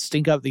popcorn and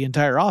stink up the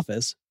entire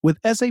office, with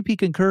SAP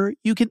Concur,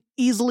 you can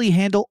easily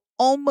handle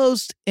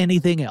almost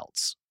anything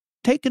else.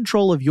 Take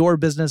control of your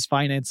business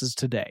finances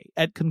today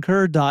at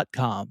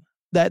Concur.com.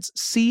 That's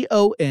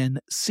CONCUR.com.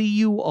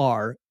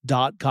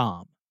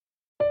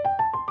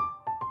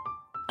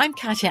 I'm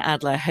Katya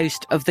Adler,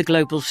 host of The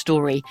Global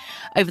Story.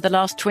 Over the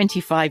last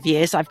 25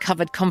 years, I've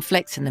covered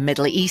conflicts in the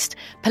Middle East,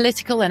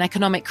 political and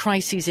economic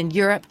crises in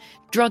Europe,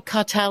 drug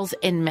cartels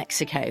in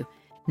Mexico.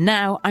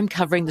 Now I'm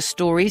covering the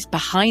stories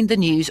behind the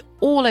news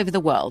all over the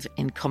world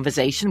in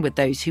conversation with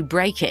those who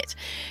break it.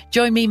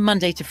 Join me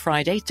Monday to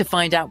Friday to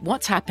find out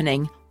what's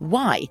happening,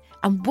 why,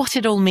 and what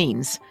it all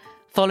means.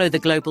 Follow The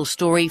Global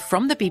Story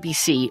from the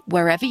BBC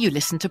wherever you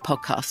listen to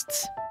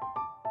podcasts.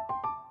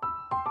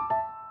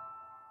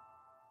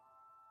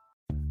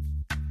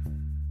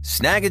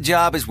 Snag a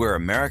Job is where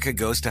America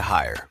goes to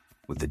hire,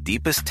 with the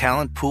deepest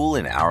talent pool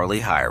in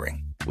hourly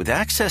hiring. With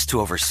access to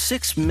over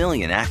 6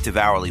 million active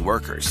hourly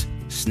workers,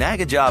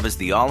 Snag-a-Job is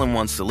the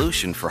all-in-one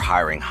solution for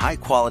hiring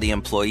high-quality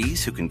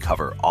employees who can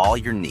cover all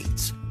your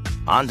needs.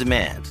 On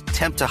demand,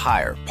 temp to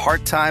hire,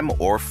 part-time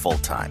or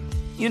full-time.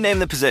 You name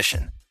the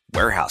position.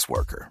 Warehouse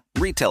worker,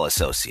 retail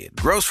associate,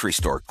 grocery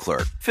store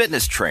clerk,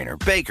 fitness trainer,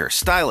 baker,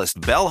 stylist,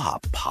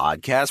 bellhop,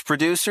 podcast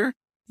producer.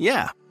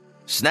 Yeah,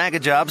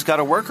 Snag-a-Job's got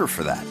a worker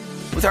for that.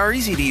 With our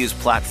easy-to-use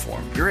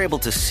platform, you're able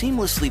to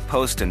seamlessly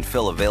post and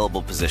fill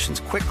available positions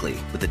quickly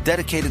with a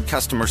dedicated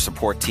customer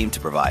support team to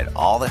provide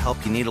all the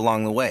help you need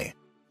along the way.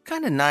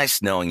 Kind of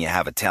nice knowing you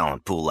have a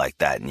talent pool like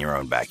that in your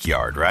own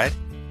backyard, right?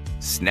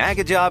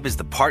 Snag-a-Job is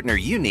the partner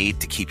you need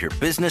to keep your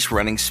business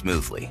running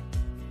smoothly.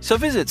 So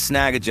visit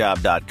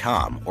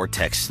snagajob.com or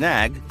text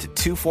snag to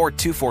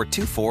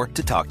 242424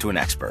 to talk to an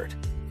expert.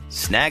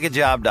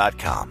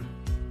 Snagajob.com,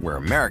 where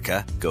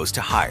America goes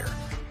to hire.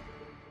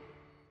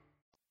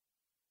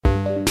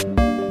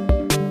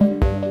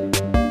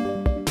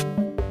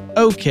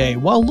 Okay,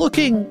 while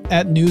looking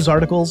at news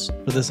articles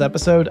for this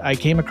episode, I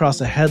came across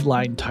a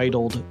headline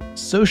titled,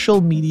 "Social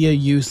Media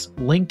Use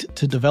Linked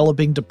to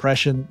Developing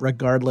Depression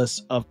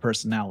Regardless of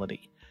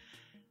Personality."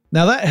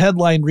 Now, that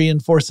headline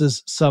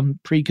reinforces some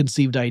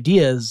preconceived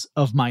ideas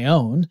of my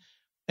own,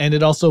 and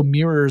it also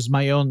mirrors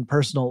my own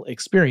personal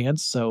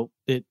experience, so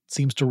it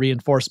seems to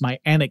reinforce my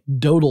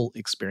anecdotal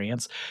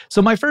experience.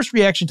 So my first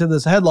reaction to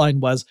this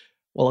headline was,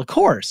 well, of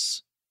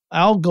course,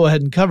 I'll go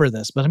ahead and cover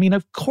this, but I mean,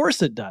 of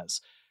course it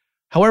does.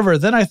 However,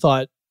 then I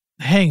thought,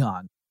 hang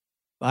on,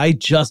 I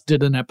just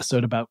did an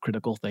episode about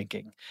critical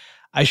thinking.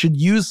 I should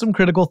use some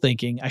critical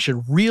thinking. I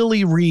should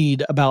really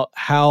read about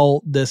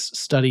how this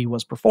study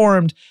was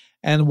performed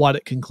and what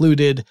it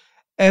concluded.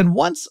 And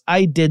once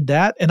I did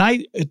that, and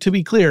to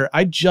be clear,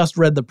 I just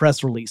read the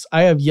press release.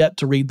 I have yet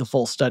to read the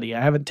full study. I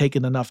haven't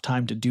taken enough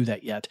time to do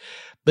that yet.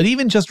 But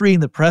even just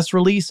reading the press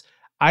release,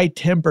 I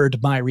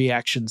tempered my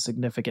reaction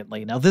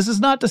significantly. Now, this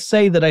is not to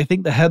say that I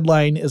think the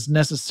headline is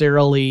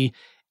necessarily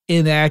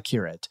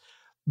inaccurate,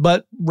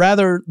 but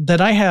rather that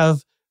I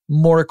have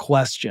more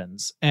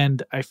questions,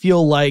 and I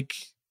feel like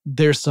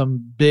there's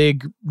some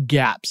big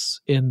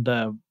gaps in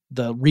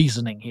the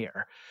reasoning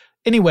here.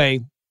 Anyway,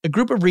 a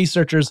group of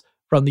researchers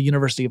from the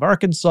University of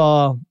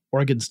Arkansas,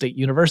 Oregon State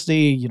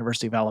University,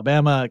 University of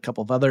Alabama, a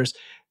couple of others,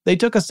 they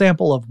took a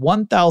sample of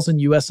 1,000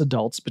 U.S.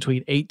 adults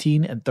between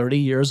 18 and 30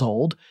 years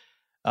old.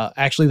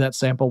 Actually, that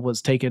sample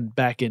was taken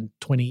back in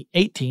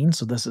 2018,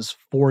 so this is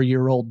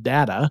 4-year-old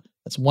data.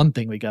 That's one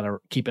thing we got to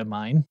keep in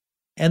mind.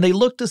 And they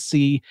looked to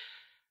see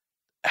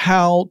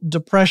how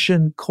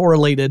depression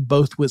correlated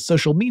both with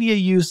social media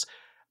use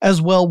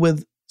as well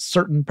with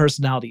certain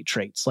personality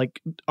traits.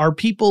 Like, are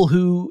people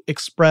who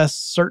express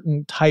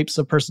certain types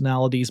of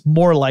personalities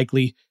more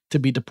likely to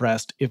be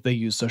depressed if they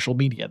use social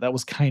media? That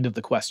was kind of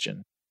the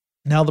question.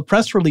 Now, the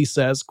press release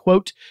says,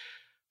 quote,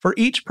 "For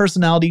each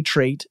personality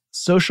trait,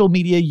 social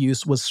media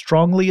use was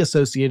strongly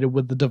associated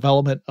with the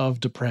development of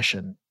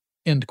depression,"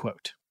 end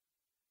quote.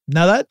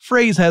 Now, that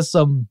phrase has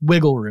some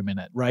wiggle room in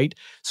it, right?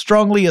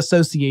 Strongly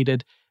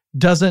associated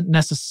doesn't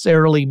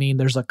necessarily mean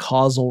there's a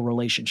causal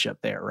relationship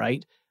there,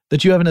 right?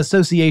 That you have an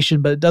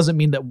association, but it doesn't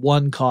mean that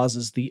one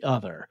causes the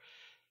other.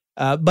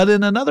 But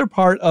in another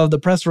part of the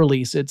press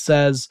release, it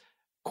says,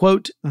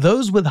 quote,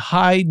 "Those with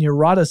high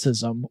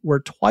neuroticism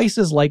were twice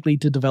as likely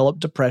to develop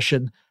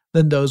depression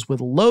than those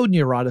with low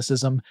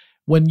neuroticism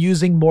when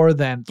using more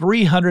than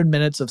 300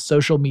 minutes of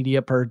social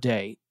media per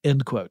day,"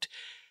 end quote.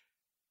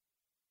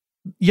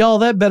 Y'all,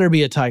 that better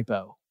be a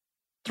typo.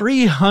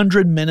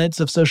 300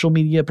 minutes of social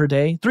media per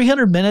day?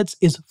 300 minutes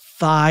is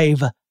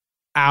 5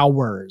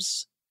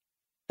 hours.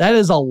 That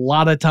is a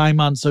lot of time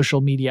on social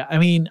media. I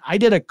mean, I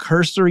did a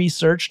cursory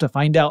search to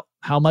find out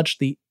how much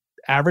the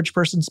average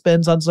person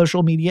spends on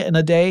social media in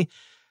a day.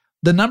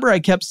 The number I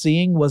kept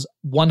seeing was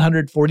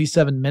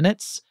 147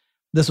 minutes.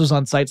 This was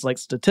on sites like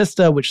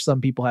Statista, which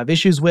some people have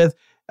issues with,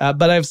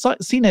 but I've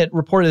seen it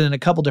reported in a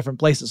couple different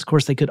places. Of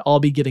course, they could all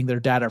be getting their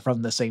data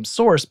from the same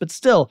source, but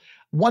still,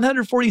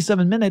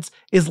 147 minutes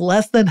is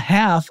less than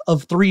half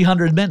of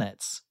 300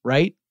 minutes,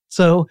 right?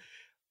 So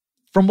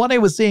from what I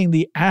was seeing,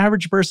 the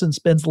average person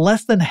spends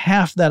less than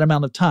half that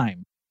amount of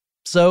time.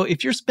 So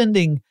if you're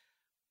spending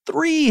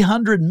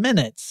 300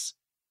 minutes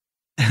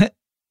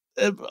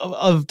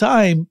of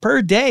time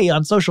per day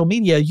on social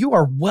media, you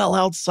are well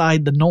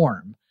outside the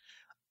norm.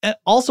 And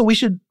also, we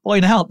should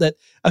point out that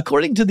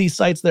according to these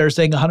sites that are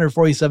saying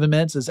 147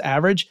 minutes is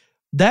average,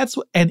 that's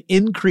an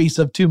increase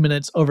of 2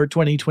 minutes over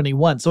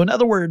 2021. So in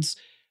other words,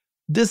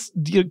 this,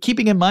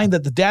 keeping in mind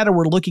that the data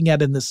we're looking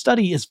at in this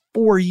study is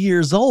 4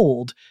 years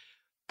old,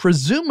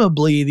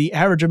 presumably the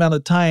average amount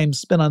of time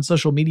spent on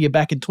social media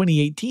back in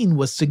 2018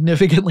 was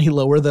significantly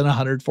lower than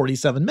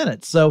 147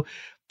 minutes. So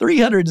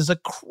 300 is a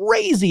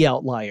crazy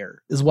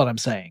outlier, is what I'm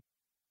saying.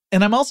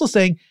 And I'm also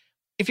saying,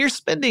 if you're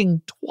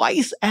spending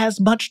twice as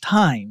much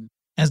time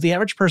as the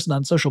average person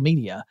on social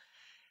media,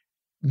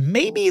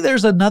 maybe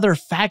there's another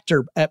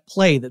factor at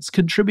play that's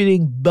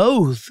contributing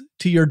both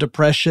to your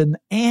depression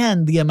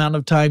and the amount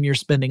of time you're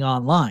spending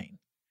online.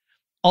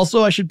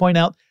 Also, I should point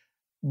out,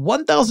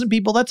 1,000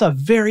 people, that's a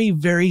very,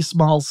 very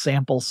small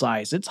sample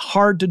size. It's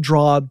hard to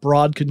draw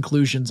broad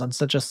conclusions on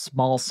such a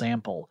small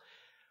sample.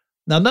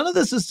 Now, none of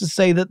this is to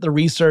say that the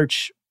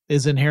research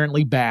is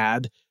inherently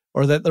bad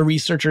or that the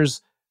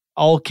researchers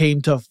all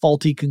came to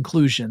faulty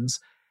conclusions.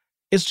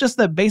 It's just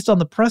that based on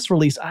the press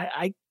release,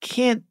 I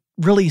can't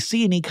really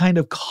see any kind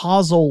of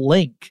causal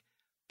link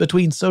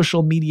between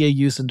social media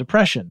use and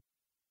depression.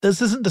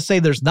 This isn't to say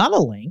there's not a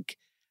link.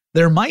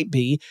 There might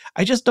be.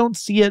 I just don't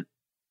see it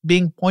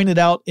being pointed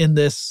out in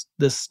this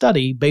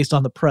study based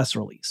on the press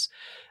release.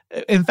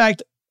 In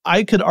fact,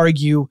 I could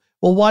argue,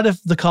 well, what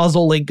if the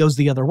causal link goes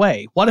the other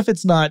way? What if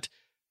it's not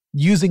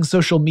using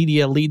social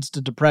media leads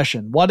to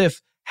depression? What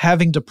if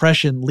having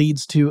depression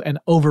leads to an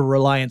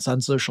over-reliance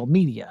on social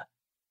media?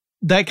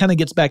 That kind of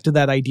gets back to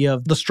that idea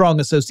of the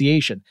strong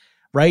association,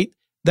 right?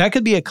 That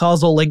could be a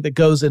causal link that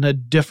goes in a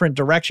different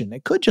direction.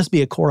 It could just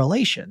be a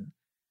correlation.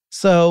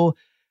 So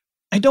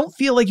I don't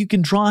feel like you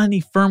can draw any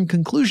firm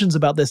conclusions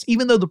about this,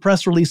 even though the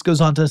press release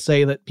goes on to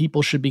say that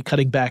people should be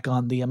cutting back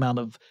on the amount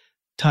of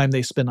time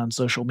they spend on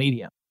social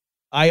media.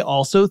 I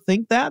also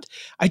think that.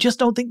 I just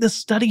don't think this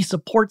study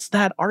supports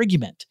that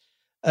argument,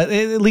 at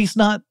least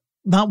not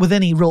with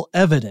any real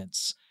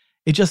evidence.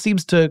 It just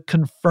seems to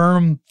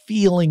confirm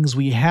feelings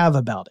we have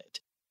about it.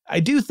 I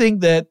do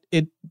think that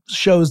it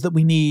shows that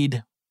we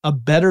need a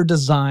better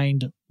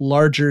designed,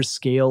 larger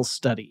scale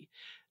study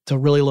to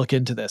really look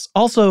into this.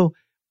 Also,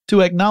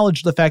 to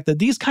acknowledge the fact that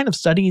these kind of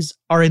studies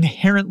are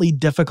inherently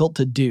difficult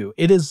to do.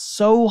 It is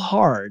so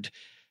hard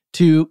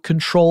to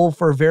control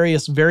for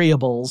various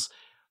variables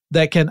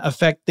that can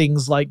affect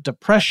things like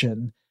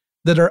depression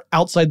that are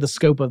outside the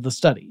scope of the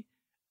study.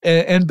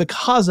 And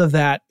because of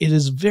that, it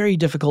is very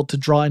difficult to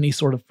draw any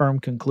sort of firm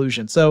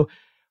conclusion. So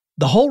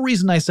the whole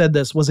reason I said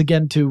this was,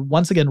 again, to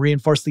once again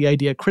reinforce the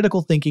idea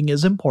critical thinking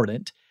is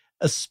important,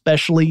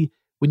 especially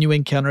when you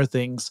encounter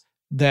things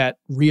that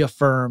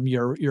reaffirm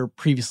your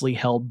previously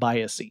held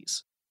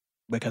biases.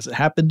 Because it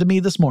happened to me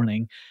this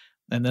morning,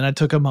 and then I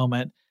took a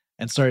moment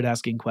and started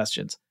asking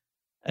questions.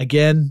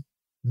 Again,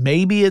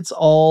 maybe it's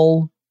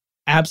all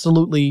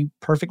absolutely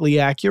perfectly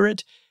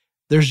accurate.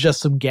 There's just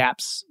some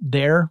gaps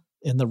there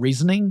in the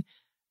reasoning,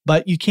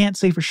 but you can't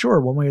say for sure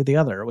one way or the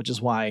other, which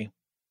is why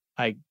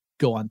I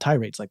go on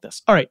tirades like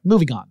this. All right,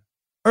 moving on.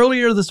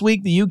 Earlier this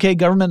week, the UK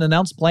government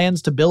announced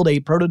plans to build a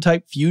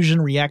prototype fusion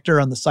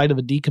reactor on the site of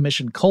a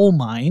decommissioned coal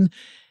mine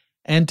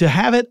and to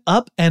have it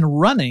up and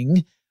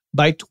running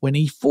by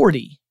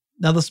 2040.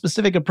 Now, the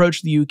specific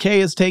approach the UK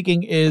is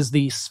taking is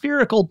the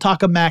Spherical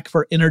Tokamak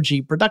for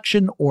Energy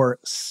Production, or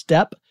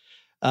STEP.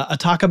 A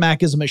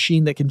tokamak is a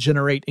machine that can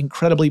generate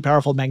incredibly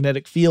powerful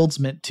magnetic fields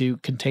meant to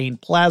contain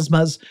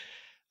plasmas.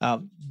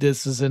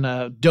 This is in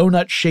a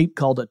donut shape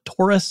called a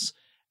torus.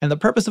 And the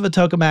purpose of a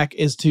tokamak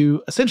is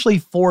to essentially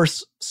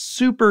force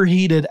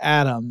superheated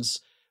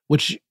atoms,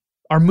 which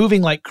are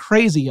moving like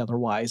crazy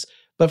otherwise,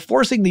 but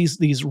forcing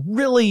these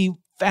really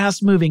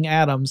fast-moving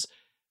atoms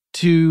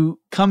to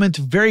come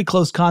into very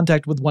close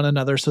contact with one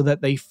another so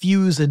that they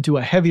fuse into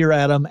a heavier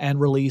atom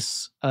and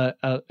release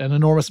an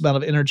enormous amount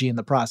of energy in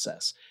the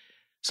process.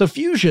 So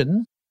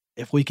fusion,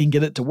 if we can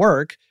get it to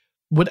work,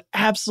 would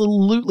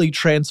absolutely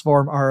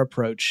transform our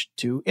approach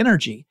to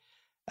energy.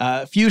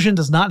 Fusion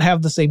does not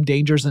have the same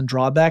dangers and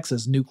drawbacks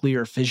as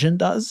nuclear fission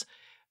does,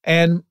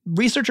 and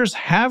researchers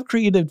have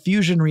created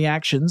fusion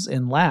reactions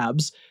in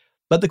labs,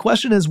 but the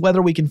question is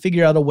whether we can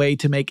figure out a way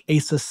to make a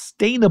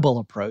sustainable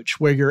approach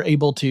where you're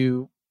able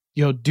to,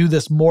 do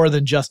this more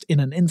than just in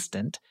an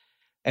instant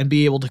and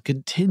be able to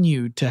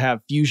continue to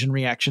have fusion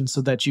reactions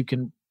so that you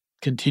can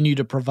continue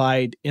to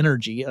provide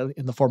energy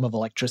in the form of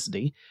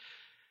electricity.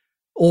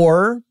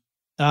 Or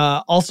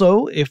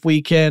also, if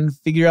we can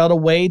figure out a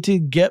way to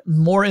get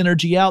more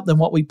energy out than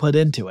what we put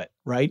into it,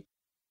 right?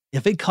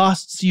 If it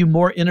costs you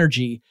more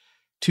energy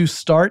to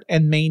start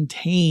and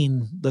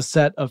maintain the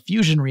set of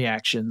fusion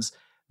reactions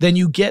than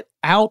you get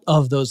out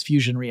of those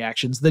fusion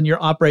reactions, then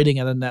you're operating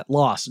at a net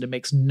loss, and it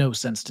makes no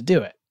sense to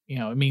do it.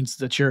 It means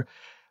that you're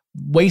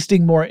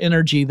wasting more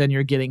energy than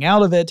you're getting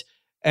out of it,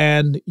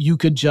 and you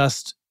could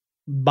just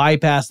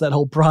bypass that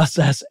whole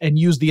process and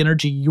use the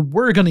energy you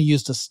were going to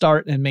use to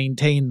start and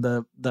maintain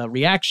the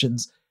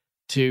reactions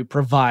to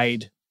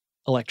provide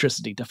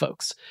electricity to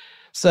folks.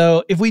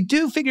 So if we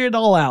do figure it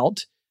all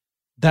out,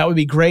 that would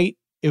be great.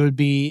 It would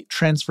be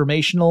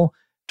transformational.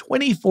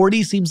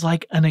 2040 seems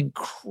like an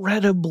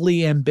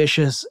incredibly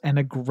ambitious and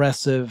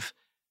aggressive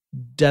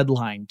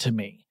deadline to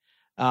me.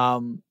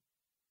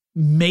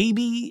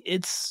 Maybe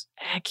it's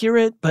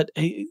accurate, but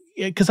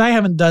because I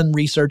haven't done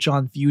research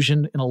on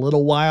fusion in a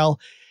little while,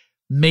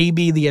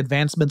 maybe the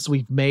advancements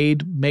we've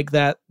made make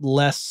that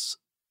less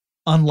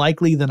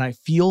unlikely than I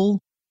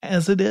feel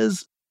as it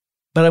is,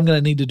 but I'm going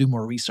to need to do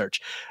more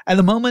research. At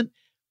the moment,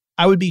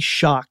 I would be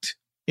shocked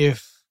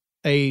if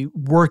a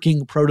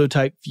working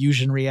prototype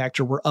fusion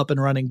reactor were up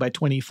and running by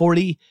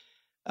 2040.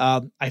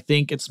 I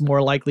think it's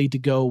more likely to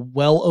go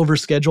well over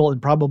schedule and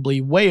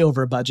probably way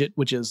over budget,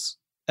 which is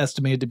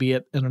estimated to be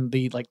in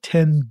the like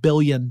 10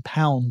 billion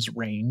pounds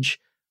range.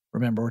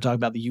 Remember, we're talking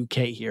about the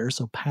UK here,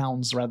 so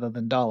pounds rather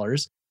than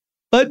dollars.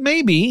 But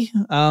maybe,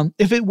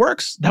 if it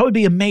works, that would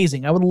be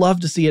amazing. I would love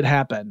to see it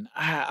happen.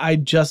 I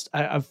got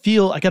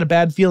a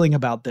bad feeling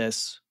about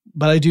this,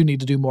 but I do need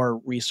to do more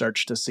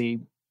research to see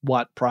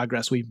what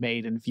progress we've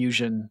made in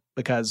Fusion,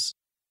 because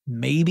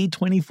maybe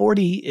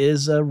 2040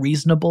 is a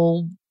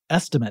reasonable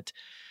estimate.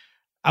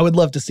 I would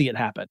love to see it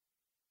happen.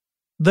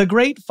 The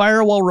Great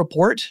Firewall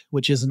Report,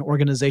 which is an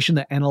organization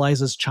that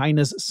analyzes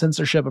China's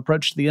censorship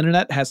approach to the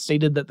internet, has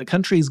stated that the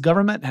country's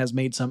government has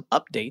made some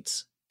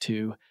updates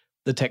to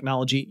the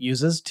technology it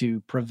uses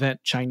to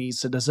prevent Chinese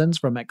citizens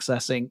from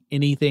accessing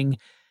anything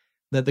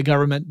that the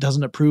government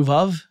doesn't approve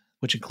of,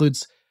 which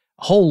includes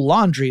a whole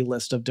laundry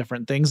list of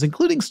different things,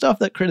 including stuff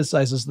that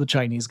criticizes the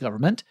Chinese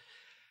government.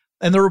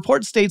 And the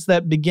report states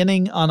that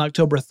beginning on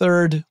October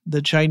 3rd,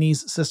 the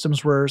Chinese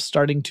systems were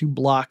starting to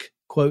block,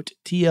 quote,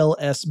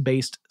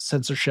 TLS-based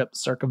censorship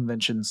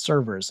circumvention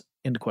servers,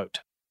 end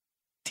quote.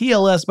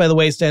 TLS, by the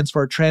way, stands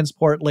for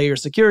Transport Layer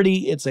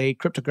Security. It's a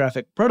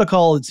cryptographic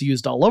protocol. It's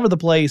used all over the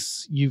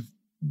place. You've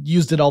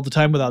used it all the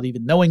time without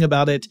even knowing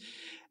about it.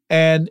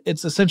 And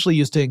it's essentially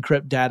used to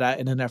encrypt data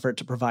in an effort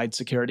to provide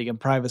security and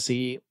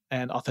privacy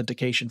and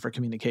authentication for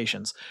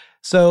communications.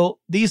 So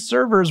these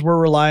servers were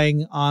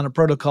relying on a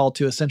protocol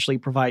to essentially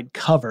provide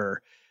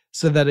cover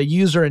so that a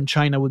user in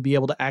China would be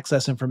able to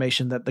access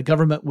information that the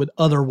government would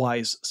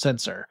otherwise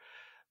censor.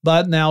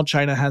 But now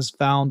China has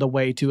found a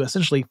way to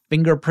essentially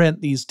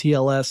fingerprint these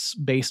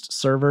TLS-based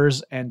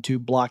servers and to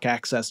block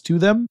access to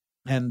them.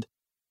 And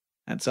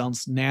that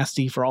sounds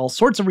nasty for all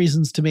sorts of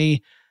reasons to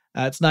me.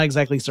 It's not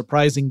exactly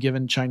surprising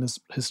given China's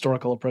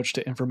historical approach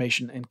to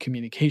information and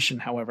communication,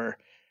 however.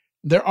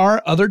 There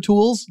are other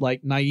tools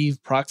like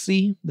Naive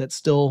Proxy that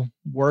still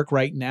work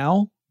right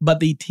now, but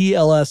the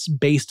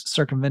TLS-based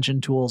circumvention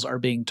tools are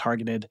being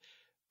targeted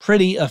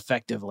pretty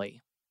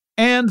effectively.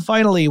 And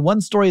finally,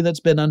 one story that's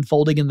been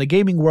unfolding in the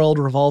gaming world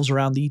revolves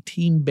around the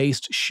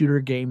team-based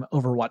shooter game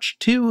Overwatch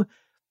 2,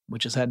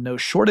 which has had no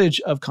shortage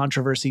of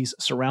controversies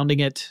surrounding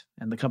it,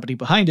 and the company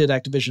behind it,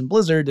 Activision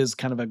Blizzard, is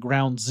kind of a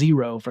ground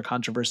zero for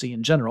controversy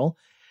in general.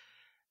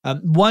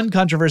 One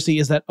controversy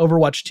is that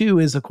Overwatch 2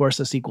 is, of course,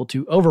 a sequel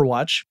to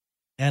Overwatch,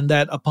 and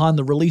that upon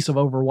the release of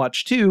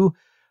Overwatch 2,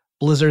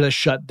 Blizzard has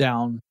shut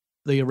down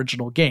the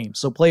original game.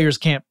 So players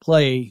can't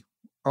play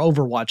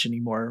Overwatch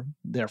anymore.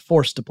 They're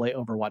forced to play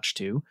Overwatch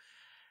 2.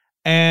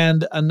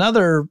 And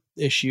another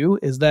issue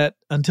is that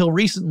until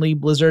recently,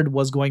 Blizzard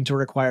was going to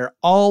require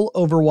all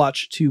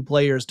Overwatch 2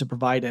 players to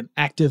provide an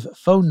active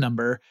phone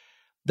number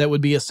that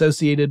would be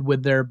associated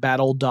with their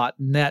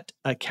Battle.net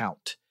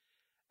account.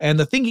 And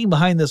the thinking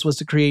behind this was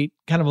to create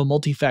kind of a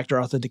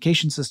multi-factor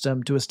authentication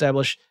system to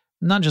establish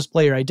not just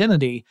player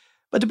identity,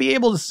 but to be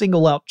able to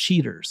single out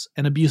cheaters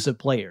and abusive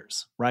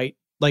players, right?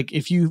 Like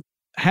if you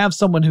have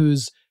someone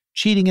who's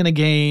cheating in a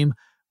game,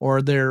 or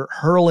they're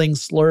hurling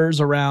slurs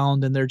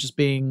around and they're just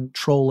being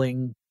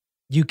trolling,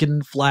 you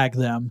can flag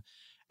them.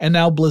 And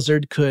now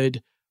Blizzard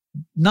could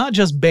not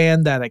just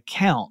ban that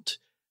account,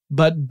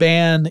 but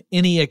ban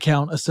any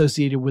account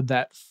associated with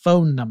that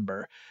phone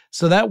number.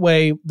 So that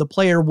way, the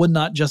player would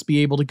not just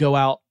be able to go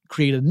out,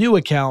 create a new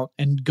account,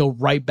 and go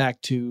right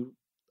back to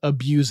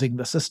abusing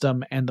the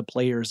system and the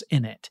players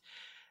in it.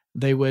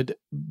 They would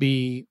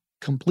be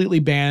completely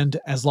banned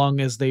as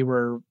long as they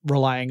were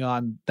relying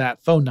on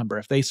that phone number.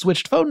 If they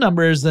switched phone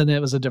numbers, then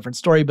it was a different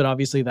story, but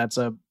obviously that's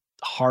a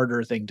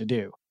harder thing to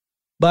do.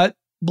 But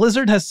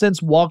Blizzard has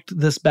since walked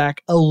this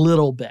back a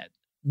little bit.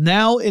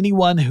 Now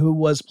anyone who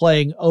was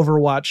playing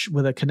Overwatch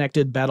with a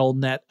connected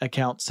Battle.net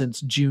account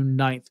since June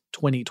 9th,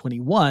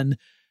 2021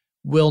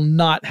 will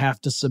not have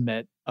to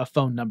submit a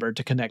phone number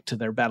to connect to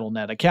their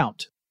Battle.net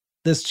account.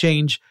 This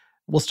change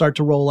will start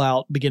to roll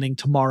out beginning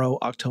tomorrow,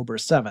 October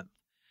 7th.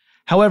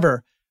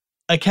 However,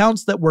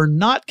 accounts that were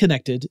not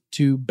connected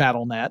to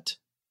Battle.net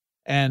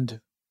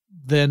and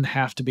then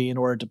have to be in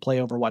order to play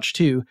Overwatch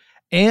 2,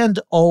 and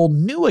all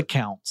new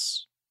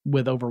accounts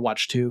with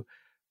Overwatch 2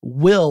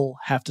 will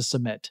have to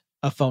submit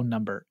a phone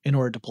number in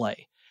order to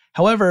play.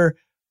 However,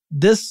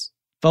 this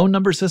phone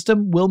number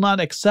system will not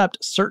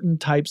accept certain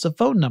types of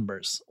phone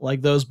numbers,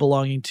 like those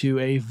belonging to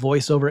a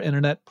voice over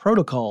internet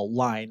protocol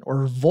line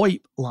or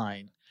VoIP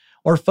line,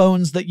 or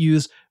phones that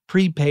use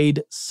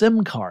prepaid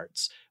SIM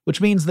cards,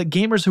 which means that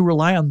gamers who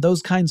rely on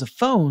those kinds of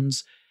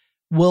phones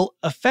will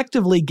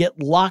effectively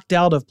get locked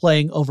out of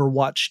playing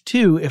Overwatch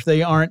 2 if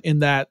they aren't in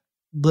that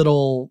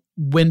little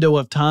window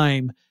of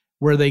time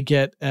where they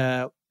get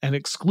an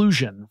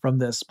exclusion from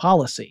this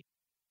policy.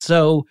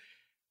 So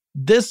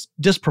this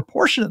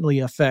disproportionately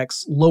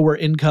affects lower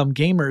income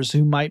gamers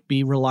who might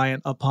be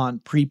reliant upon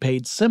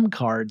prepaid SIM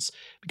cards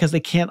because they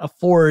can't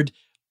afford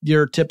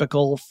your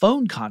typical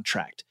phone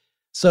contract.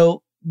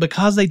 So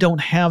because they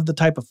don't have the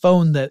type of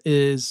phone that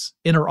is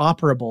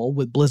interoperable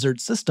with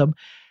Blizzard's system,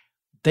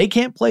 they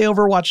can't play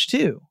Overwatch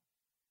 2.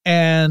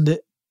 And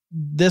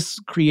this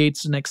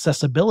creates an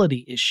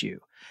accessibility issue.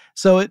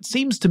 So it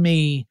seems to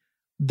me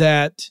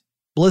that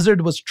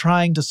Blizzard was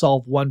trying to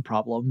solve one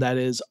problem, that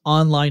is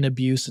online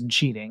abuse and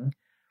cheating,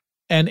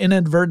 and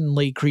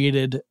inadvertently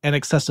created an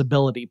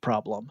accessibility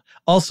problem.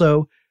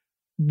 Also,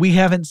 we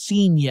haven't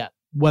seen yet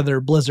whether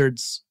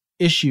Blizzard's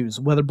issues,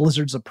 whether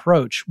Blizzard's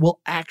approach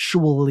will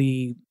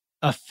actually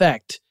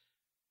affect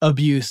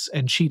abuse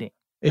and cheating,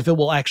 if it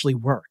will actually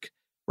work,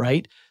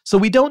 right? So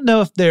we don't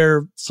know if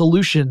their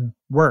solution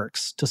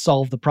works to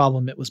solve the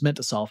problem it was meant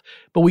to solve,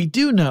 but we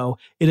do know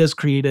it has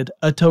created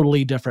a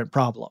totally different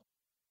problem.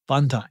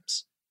 Fun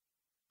times.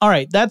 All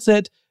right, that's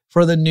it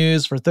for the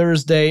news for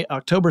Thursday,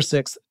 October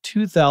 6th,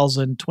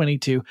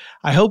 2022.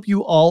 I hope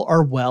you all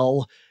are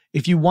well.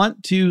 If you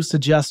want to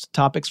suggest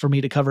topics for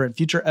me to cover in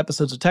future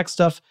episodes of Tech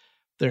Stuff,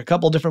 there are a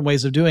couple different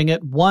ways of doing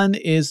it. One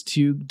is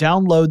to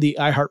download the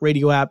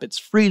iHeartRadio app. It's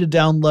free to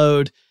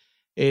download.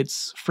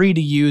 It's free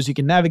to use. You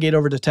can navigate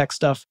over to Tech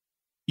Stuff.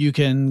 You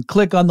can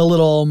click on the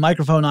little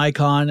microphone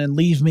icon and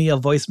leave me a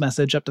voice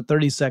message up to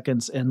 30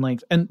 seconds in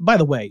length. And by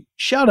the way,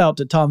 shout out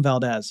to Tom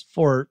Valdez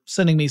for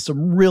sending me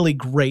some really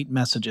great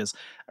messages.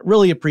 I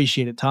really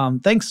appreciate it, Tom.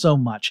 Thanks so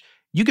much.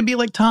 You can be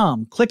like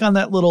Tom. Click on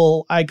that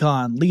little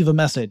icon, leave a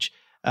message.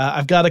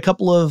 I've got a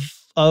couple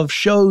of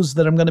shows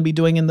that I'm going to be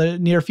doing in the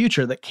near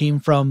future that came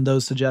from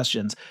those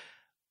suggestions.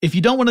 If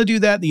you don't want to do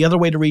that, the other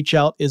way to reach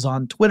out is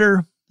on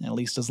Twitter, at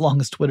least as long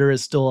as Twitter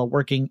is still a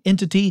working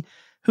entity.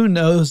 Who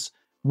knows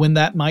when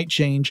that might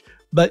change,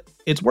 but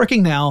it's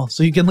working now,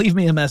 so you can leave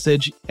me a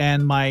message,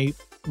 and my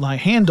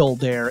handle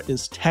there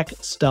is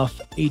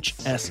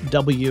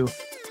TechStuffHSW,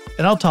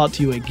 and I'll talk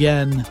to you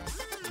again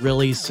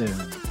really soon.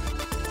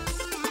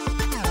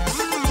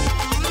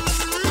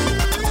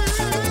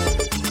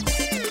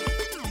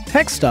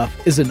 Tech Stuff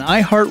is an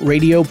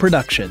iHeartRadio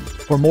production.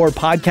 For more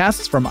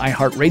podcasts from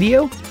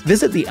iHeartRadio,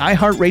 visit the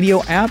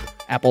iHeartRadio app,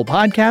 Apple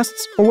Podcasts,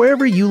 or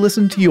wherever you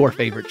listen to your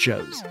favorite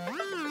shows.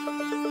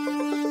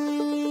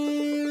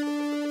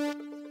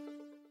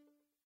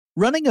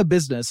 Running a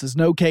business is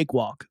no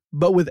cakewalk,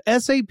 but with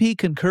SAP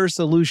Concur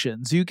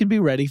Solutions, you can be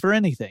ready for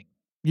anything.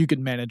 You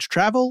can manage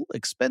travel,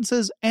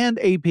 expenses, and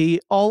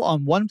AP all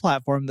on one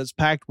platform that's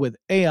packed with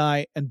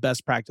AI and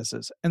best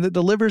practices, and that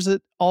delivers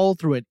it all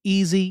through an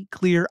easy,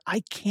 clear,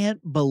 I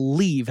can't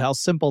believe how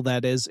simple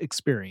that is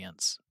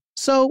experience.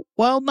 So,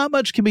 while not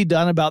much can be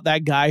done about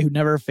that guy who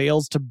never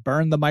fails to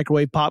burn the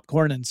microwave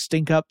popcorn and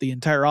stink up the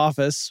entire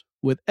office,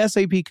 with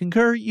SAP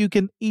Concur, you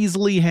can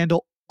easily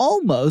handle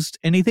almost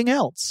anything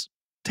else.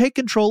 Take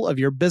control of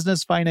your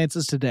business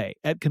finances today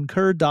at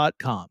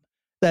Concur.com.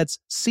 That's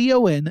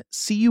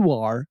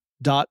CONCUR.com.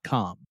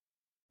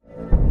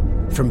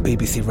 From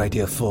BBC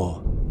Radio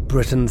 4,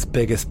 Britain's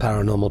biggest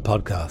paranormal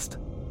podcast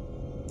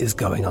is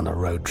going on a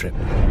road trip.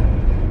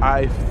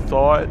 I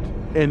thought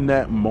in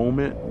that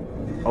moment,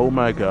 oh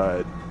my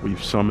God,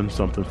 we've summoned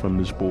something from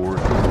this board.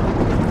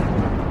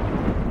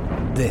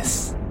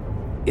 This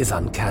is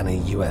Uncanny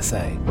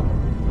USA.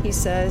 He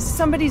says,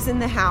 somebody's in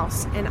the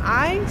house, and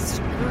I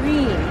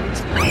screamed.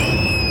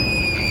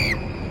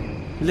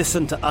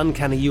 Listen to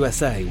Uncanny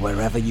USA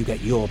wherever you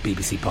get your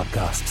BBC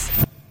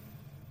podcasts,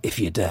 if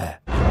you dare.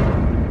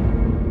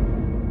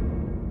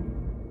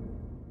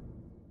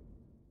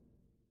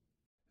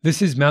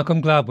 This is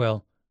Malcolm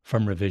Gladwell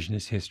from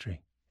Revisionist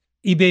History.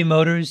 eBay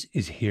Motors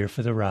is here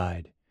for the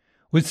ride.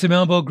 With some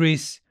elbow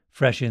grease,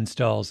 fresh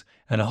installs,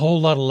 and a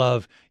whole lot of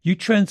love, you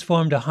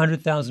transformed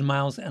 100,000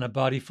 miles and a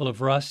body full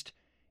of rust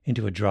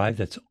into a drive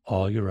that's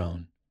all your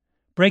own.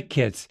 Brake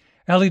kits,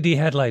 LED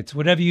headlights,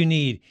 whatever you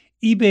need,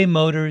 eBay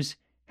Motors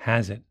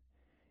has it.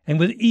 And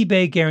with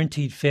eBay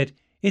Guaranteed Fit,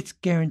 it's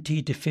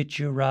guaranteed to fit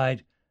your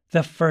ride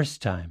the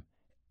first time,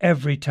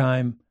 every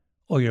time,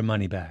 or your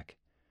money back.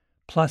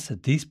 Plus,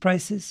 at these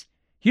prices,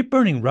 you're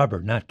burning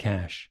rubber, not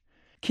cash.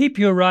 Keep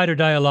your ride or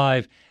die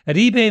alive at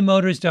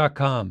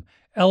ebaymotors.com.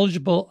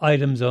 Eligible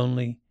items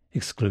only.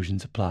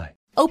 Exclusions apply.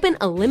 Open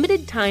a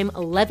limited-time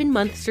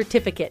 11-month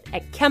certificate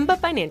at Kemba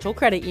Financial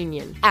Credit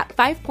Union. At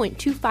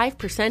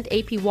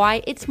 5.25%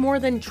 APY, it's more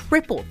than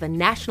triple the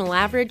national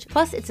average,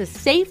 plus it's a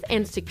safe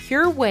and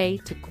secure way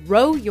to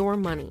grow your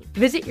money.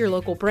 Visit your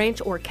local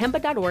branch or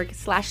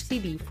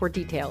kemba.org/CD for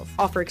details.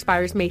 Offer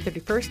expires May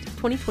 31st,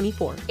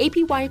 2024.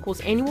 APY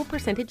equals annual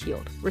percentage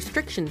yield.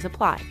 Restrictions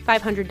apply.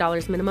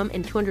 $500 minimum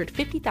and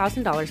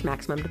 $250,000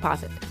 maximum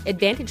deposit.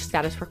 Advantage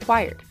status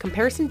required.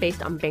 Comparison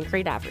based on bank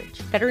rate average.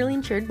 Federally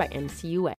insured by NCUA.